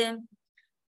all of them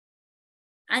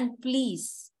and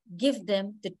please give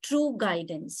them the true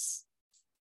guidance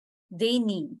they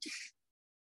need.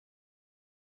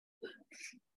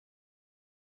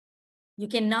 You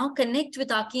can now connect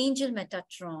with Archangel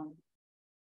Metatron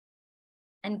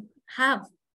and have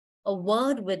a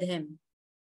word with him.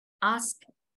 Ask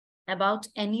about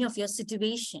any of your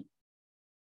situation.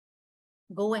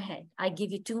 Go ahead. I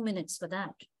give you 2 minutes for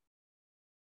that.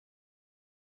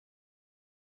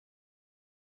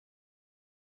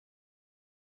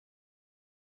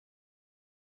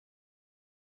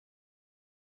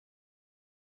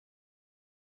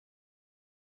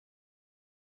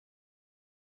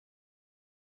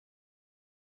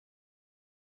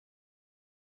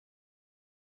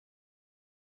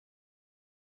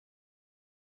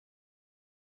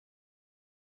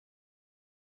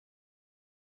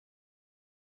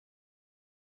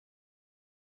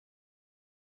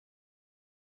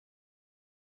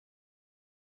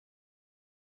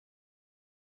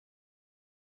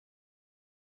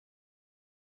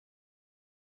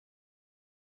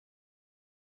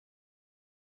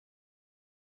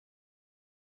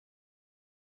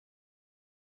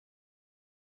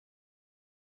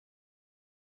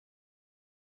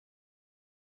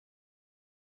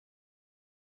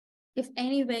 If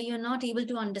anywhere you're not able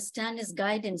to understand his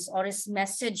guidance or his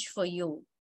message for you,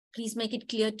 please make it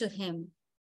clear to him.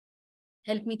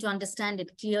 Help me to understand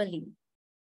it clearly.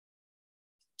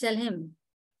 Tell him,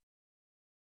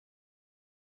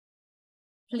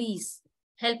 please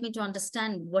help me to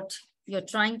understand what you're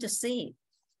trying to say.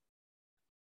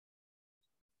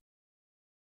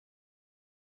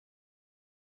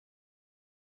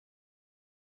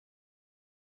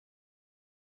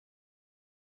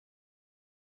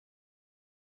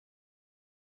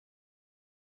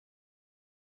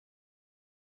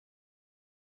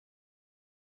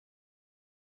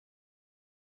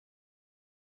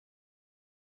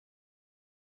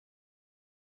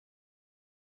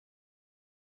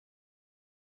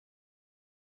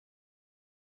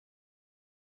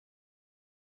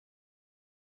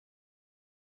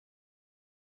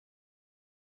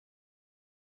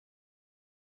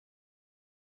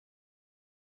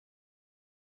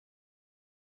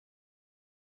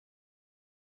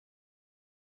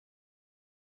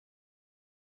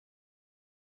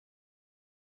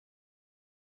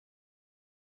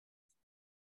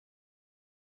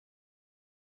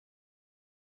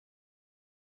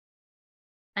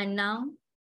 And now,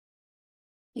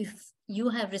 if you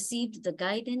have received the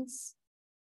guidance,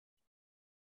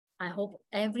 I hope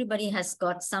everybody has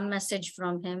got some message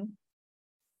from him.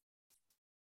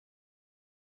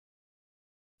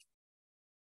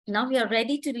 Now we are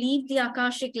ready to leave the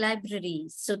Akashic library.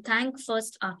 So thank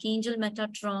first Archangel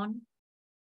Metatron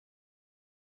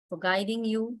for guiding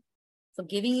you, for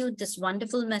giving you this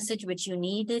wonderful message which you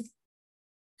needed.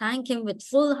 Thank him with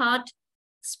full heart.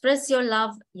 Express your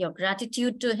love, your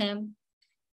gratitude to him.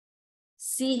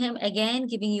 See him again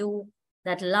giving you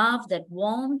that love, that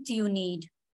warmth you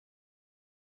need.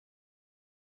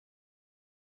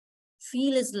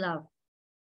 Feel his love.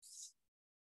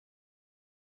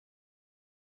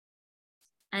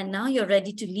 And now you're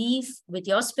ready to leave with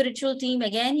your spiritual team.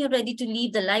 Again, you're ready to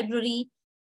leave the library.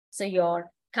 So you're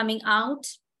coming out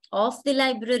of the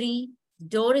library.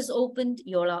 Door is opened.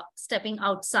 You're stepping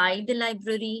outside the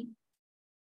library.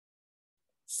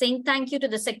 saying thank you to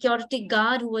the security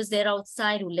guard who was there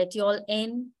outside, who let you all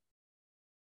in.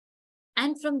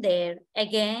 And from there,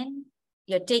 again,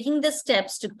 you're taking the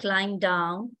steps to climb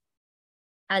down.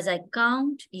 As I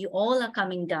count, you all are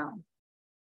coming down.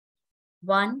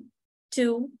 1,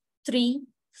 2, 3,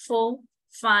 4,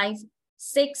 5,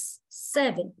 6,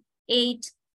 7,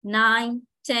 8, 9,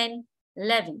 10,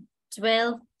 11,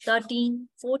 12, 13,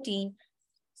 14,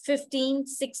 15,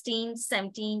 16,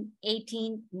 17,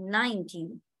 18,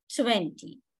 19,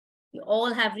 20. You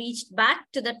all have reached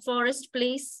back to that forest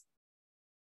place.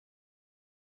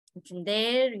 And from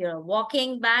there, you're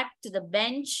walking back to the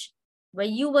bench where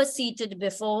you were seated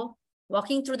before,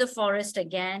 walking through the forest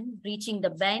again, reaching the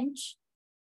bench.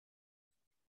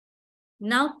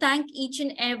 Now thank each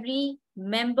and every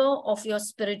member of your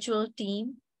spiritual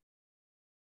team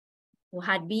who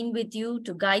had been with you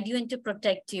to guide you and to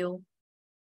protect you.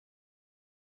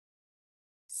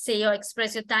 Say or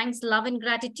express your thanks, love, and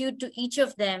gratitude to each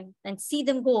of them and see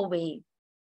them go away.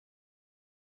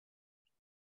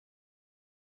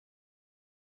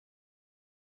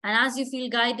 And as you feel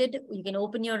guided, you can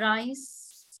open your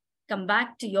eyes, come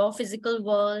back to your physical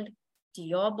world, to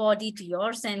your body, to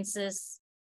your senses,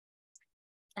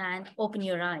 and open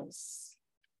your eyes.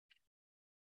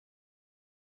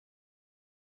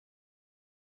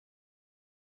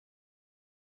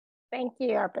 Thank you,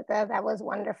 Arpita. That was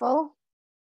wonderful.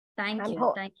 Thank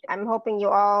you. Thank you. I'm hoping you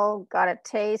all got a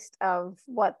taste of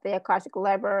what the Akashic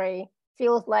Library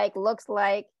feels like, looks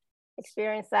like,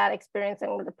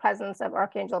 experiencing the presence of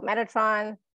Archangel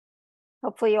Metatron.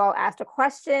 Hopefully you all asked a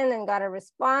question and got a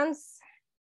response.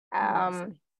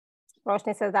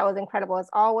 Roshni says that was incredible as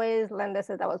always. Linda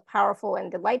says that was powerful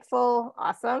and delightful.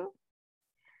 Awesome.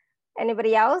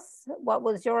 Anybody else? What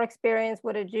was your experience?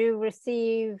 What did you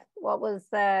receive?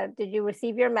 Did you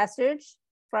receive your message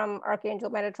from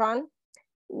Archangel Metatron?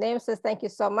 Name says, thank you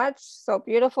so much. So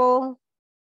beautiful.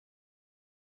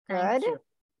 Thank Good.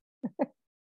 You.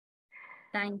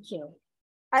 Thank you.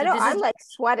 I know, I'm like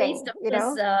sweating, you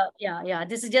know? Yeah.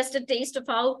 This is just a taste of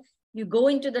how you go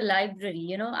into the library,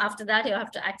 you know, after that you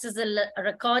have to access the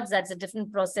records. That's a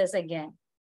different process again.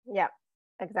 Yeah,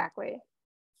 exactly.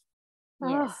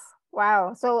 Yes. Oh,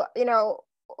 wow. So, you know,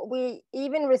 we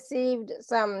even received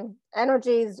some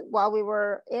energies while we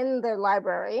were in the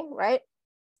library, right?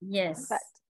 Yes.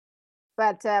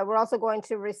 But we're also going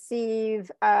to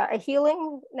receive a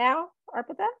healing now,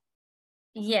 Arpita?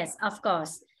 Yes, of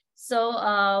course.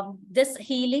 So this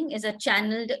healing is a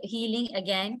channeled healing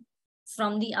again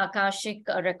from the Akashic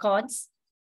records.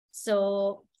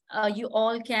 So you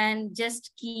all can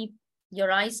just keep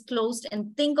your eyes closed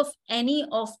and think of any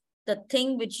of the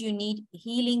thing which you need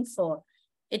healing for.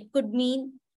 It could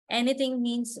mean anything,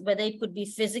 means whether it could be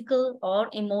physical or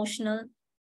emotional.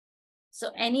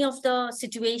 So any of the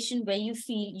situation where you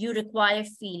feel you require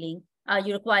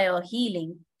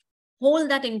healing, hold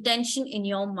that intention in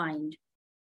your mind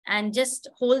and just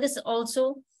hold this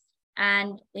also.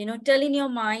 And, you know, tell in your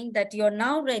mind that you're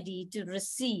now ready to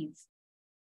receive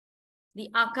the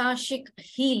Akashic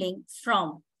healing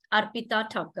from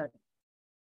Arpita Thakkar.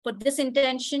 Put this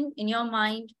intention in your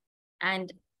mind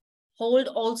and hold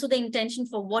also the intention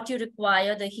for what you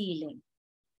require the healing.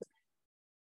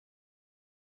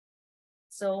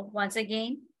 So once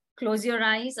again, close your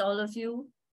eyes, all of you.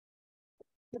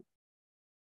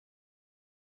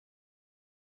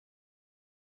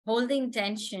 Hold the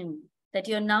intention that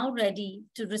you're now ready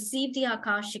to receive the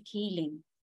Akashic healing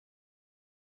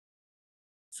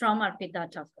from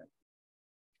Arpita Thakkar.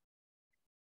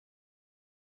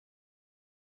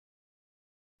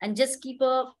 And just keep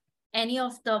up any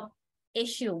of the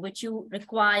issue which you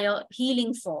require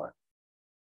healing for.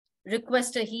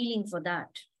 Request a healing for that.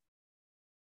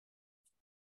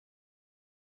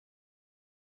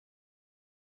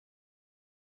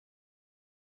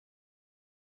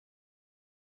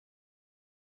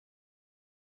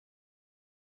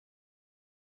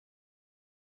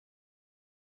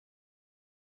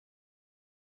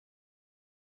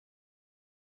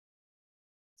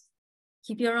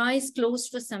 Keep your eyes closed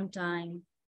for some time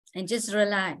and just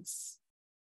relax.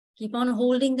 Keep on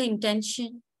holding the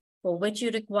intention for which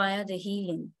you require the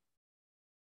healing.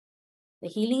 The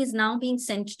healing is now being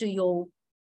sent to you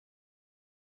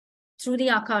through the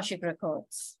Akashic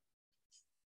records.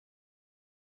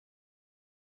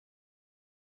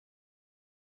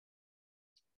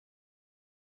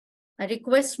 I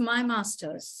request my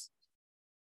masters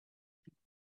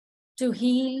to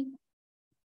heal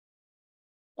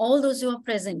all those who are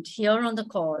present here on the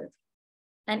call,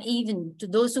 and even to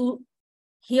those who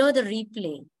hear the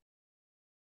replay.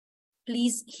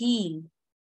 Please heal,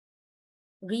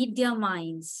 read their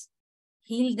minds,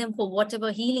 Heal them for whatever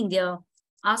healing they are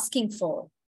asking for.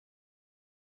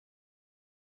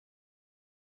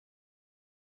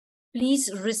 Please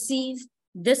receive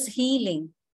this healing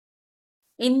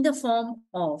in the form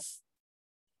of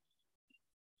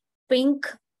pink,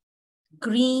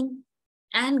 green,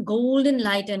 and golden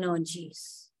light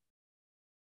energies.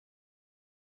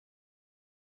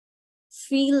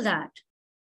 Feel that.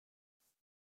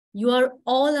 You are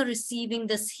all receiving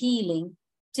this healing,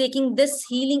 taking this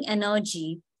healing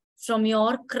energy from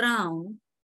your crown,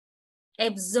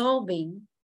 absorbing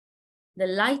the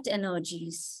light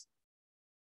energies.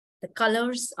 The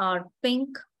colors are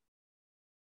pink,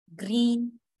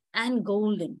 green, and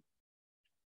golden.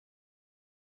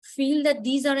 Feel that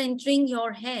these are entering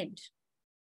your head,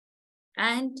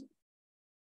 and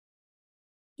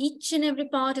each and every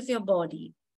part of your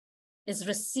body is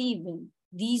receiving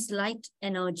these light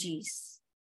energies.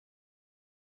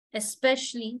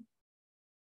 Especially,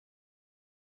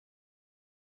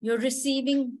 you're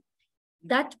receiving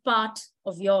that part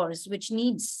of yours which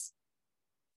needs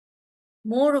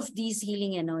more of these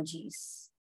healing energies.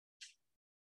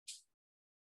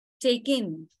 Take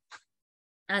in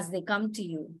as they come to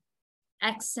you.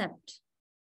 Accept.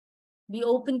 Be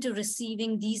open to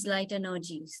receiving these light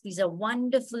energies. These are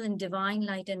wonderful and divine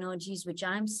light energies which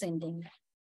I'm sending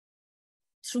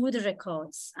through the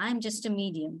records. I'm just a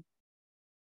medium.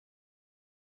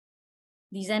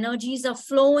 These energies are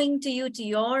flowing to you, to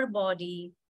your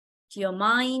body, to your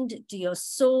mind, to your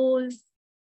soul,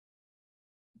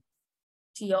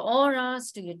 to your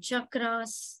auras, to your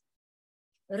chakras.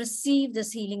 Receive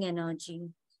this healing energy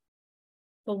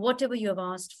for whatever you have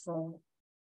asked for.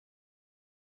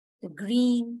 The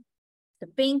green, the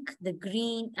pink, the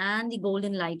green, and the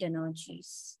golden light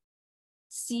energies.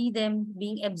 See them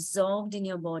being absorbed in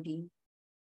your body.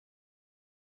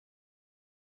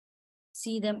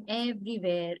 See them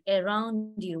everywhere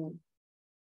around you,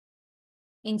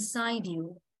 inside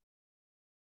you.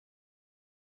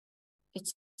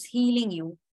 It's healing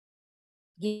you,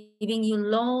 giving you a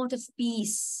lot of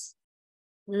peace,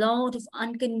 lot of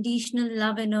unconditional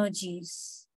love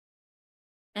energies,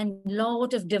 and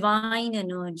lot of divine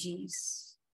energies.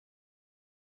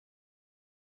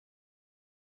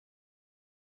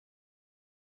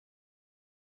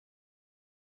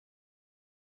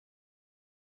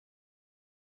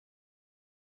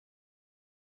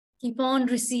 Keep on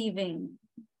receiving.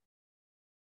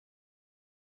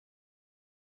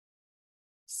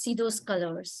 See those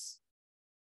colors.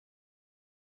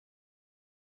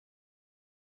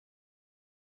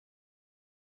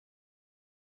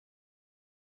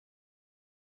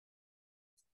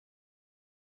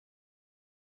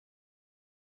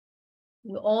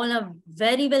 You all are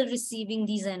very well receiving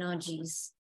these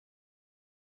energies.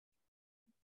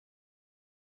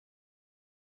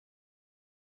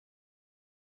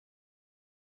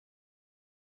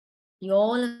 You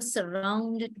all are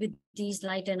surrounded with these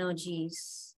light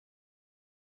energies,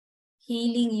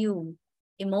 healing you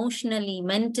emotionally,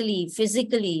 mentally,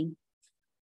 physically,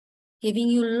 giving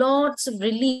you lots of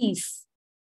relief,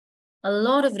 a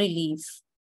lot of relief,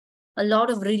 a lot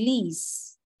of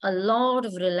release, a lot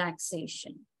of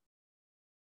relaxation.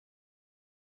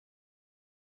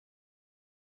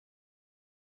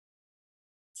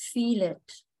 Feel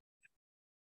it.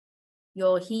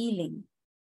 You're healing.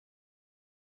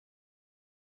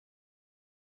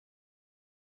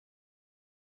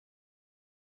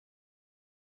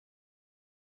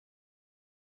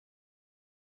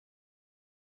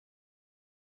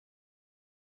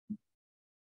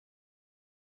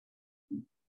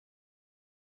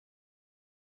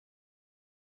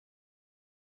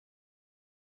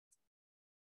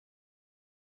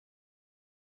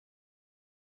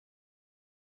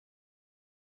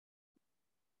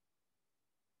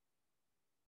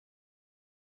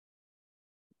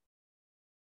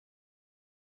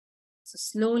 So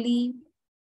slowly,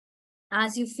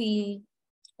 as you feel,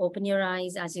 open your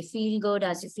eyes. As you feel good,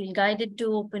 as you feel guided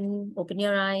to open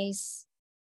your eyes.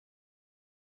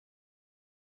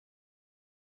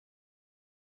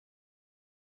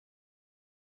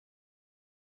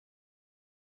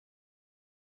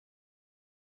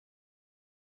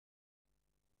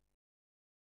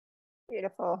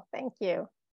 Beautiful. Thank you.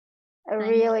 I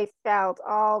really felt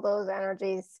all those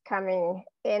energies coming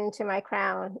into my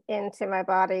crown, into my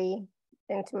body,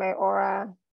 into my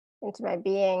aura, into my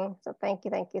being. So thank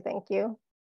you, thank you, thank you.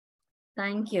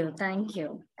 Thank you, thank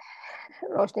you.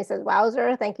 Roshni says,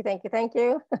 wowzer, thank you, thank you, thank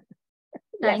you.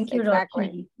 Thank you,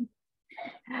 exactly.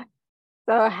 Roshni.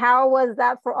 So how was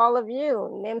that for all of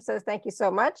you? Nim says, thank you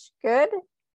so much. Good.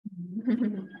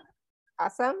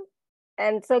 Awesome.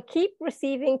 And so keep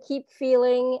receiving, keep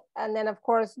feeling, and then of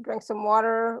course, drink some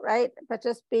water, right? But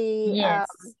just be,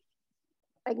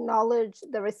 acknowledge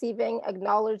the receiving,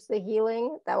 acknowledge the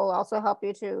healing. That will also help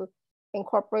you to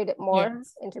incorporate it more,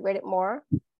 integrate it more.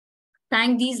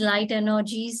 Thank these light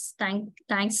energies.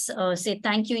 Say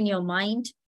thank you in your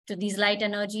mind to these light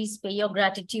energies. Pay your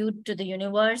gratitude to the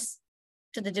universe,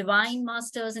 to the divine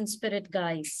masters and spirit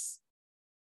guides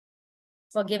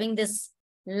for giving this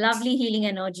lovely healing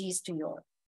energies to you.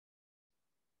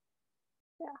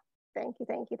 Yeah, thank you,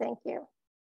 thank you, thank you.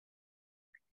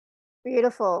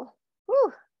 Beautiful.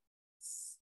 Whew.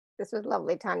 This was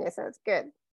lovely, Tanya, so it's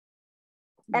good.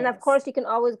 And of course, you can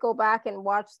always go back and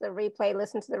watch the replay,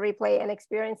 listen to the replay, and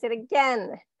experience it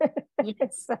again.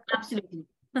 Yes, absolutely.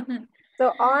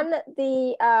 So on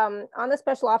the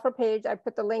special offer page, I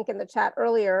put the link in the chat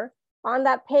earlier. On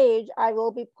that page, I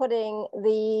will be putting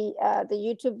the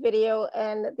YouTube video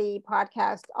and the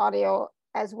podcast audio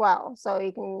as well. So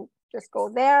you can just go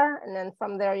there, and then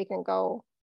from there you can go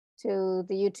to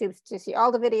the YouTube to see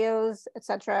all the videos,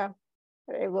 etc.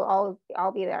 It will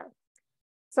all be there.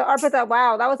 So Arpita,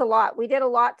 wow, that was a lot. We did a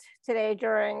lot today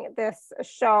during this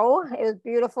show. It was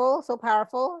beautiful, so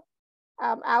powerful.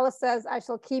 Alice says, I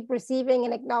shall keep receiving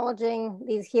and acknowledging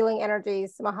these healing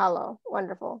energies. Mahalo.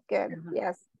 Wonderful. Good.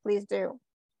 Yes, please do.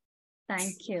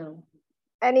 Thank you.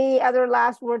 Any other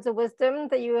last words of wisdom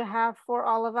that you have for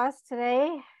all of us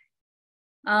today?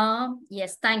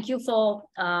 Yes, thank you for,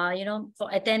 for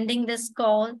attending this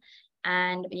call.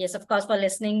 And yes, of course, for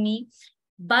listening me.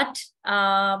 But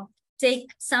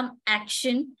take some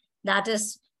action. That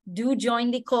is, do join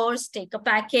the course, take a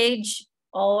package,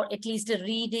 or at least a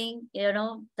reading.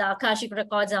 The Akashic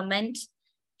records are meant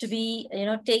to be,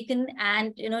 taken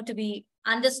and, to be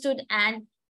understood. And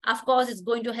of course, it's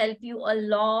going to help you a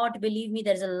lot. Believe me,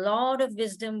 there's a lot of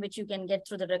wisdom which you can get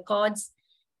through the records.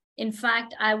 In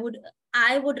fact, I would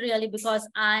really, because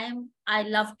I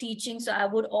love teaching. So I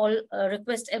would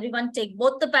request everyone take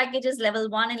both the packages, level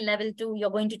 1 and level 2.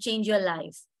 You're going to change your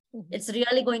life. Mm-hmm. It's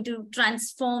really going to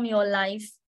transform your life.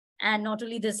 And not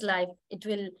only this life,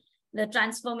 the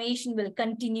transformation will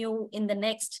continue in the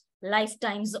next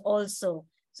lifetimes also.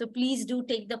 So please do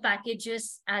take the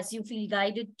packages as you feel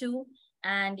guided to.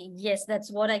 And yes, that's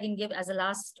what I can give as a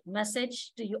last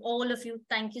message to you, all of you.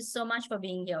 Thank you so much for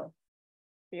being here.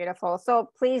 Beautiful. So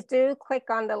please do click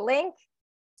on the link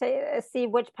to see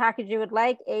which package you would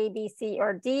like, A, B, C,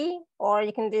 or D, or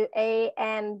you can do A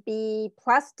and B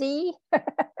plus D.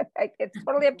 It's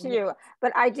totally up to you.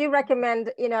 But I do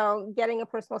recommend, getting a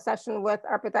personal session with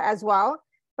Arpita as well.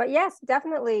 But yes,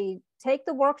 definitely take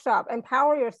the workshop,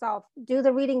 empower yourself, do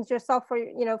the readings yourself for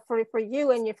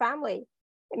you and your family.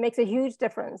 It makes a huge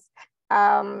difference.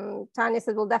 Tanya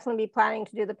said we'll definitely be planning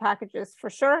to do the packages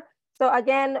for sure. So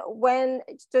again,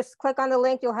 just click on the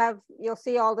link, you'll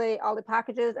see all the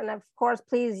packages, and of course,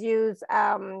 please use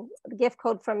the gift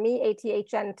code from me,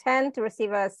 ATHN10, to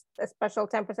receive a special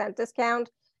 10% discount.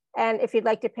 And if you'd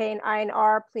like to pay in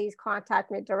INR, please contact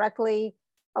me directly,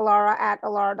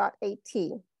 alara@alara.at.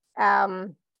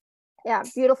 Yeah,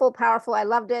 beautiful, powerful. I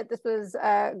loved it. This was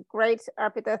great,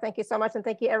 Arpita. Thank you so much, and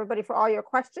thank you everybody for all your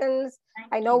questions.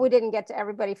 I know we didn't get to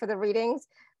everybody for the readings.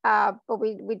 But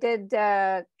we did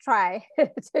try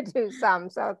to do some.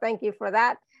 So thank you for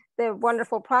that. The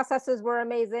wonderful processes were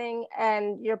amazing,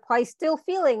 and you're probably still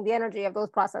feeling the energy of those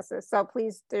processes. So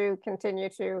please do continue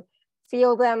to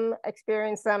feel them,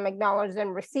 experience them, acknowledge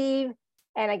them, receive,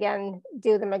 and again,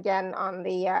 do them again on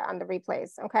the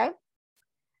replays. Okay.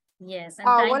 Yes. And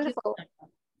thank wonderful. You.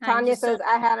 Tanya says,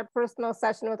 I had a personal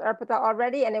session with Arpita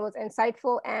already, and it was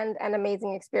insightful and an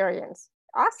amazing experience.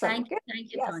 Awesome. Thank you,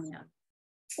 yes. Tanya.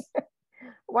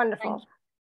 Wonderful.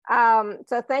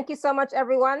 So thank you so much,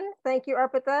 everyone. Thank you,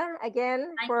 Arpita,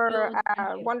 again for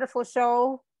a wonderful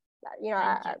show.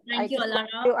 Thank you,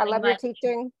 Alara. I love your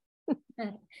teaching.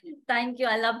 Thank you.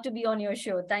 I love to be on your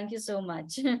show. Thank you so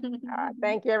much.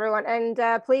 Thank you, everyone. And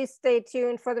please stay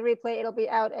tuned for the replay. It'll be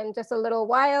out in just a little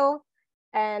while.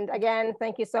 And again,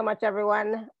 thank you so much,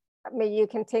 everyone. May you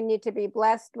continue to be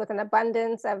blessed with an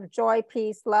abundance of joy,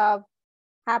 peace, love,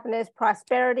 happiness,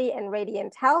 prosperity, and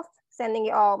radiant health. Sending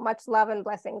you all much love and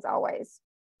blessings always.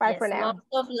 Bye for now. Lots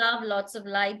of love, lots of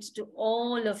light to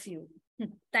all of you.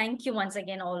 Thank you once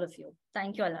again, all of you.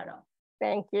 Thank you, Alara.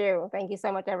 Thank you. Thank you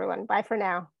so much, everyone. Bye for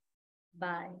now.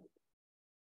 Bye.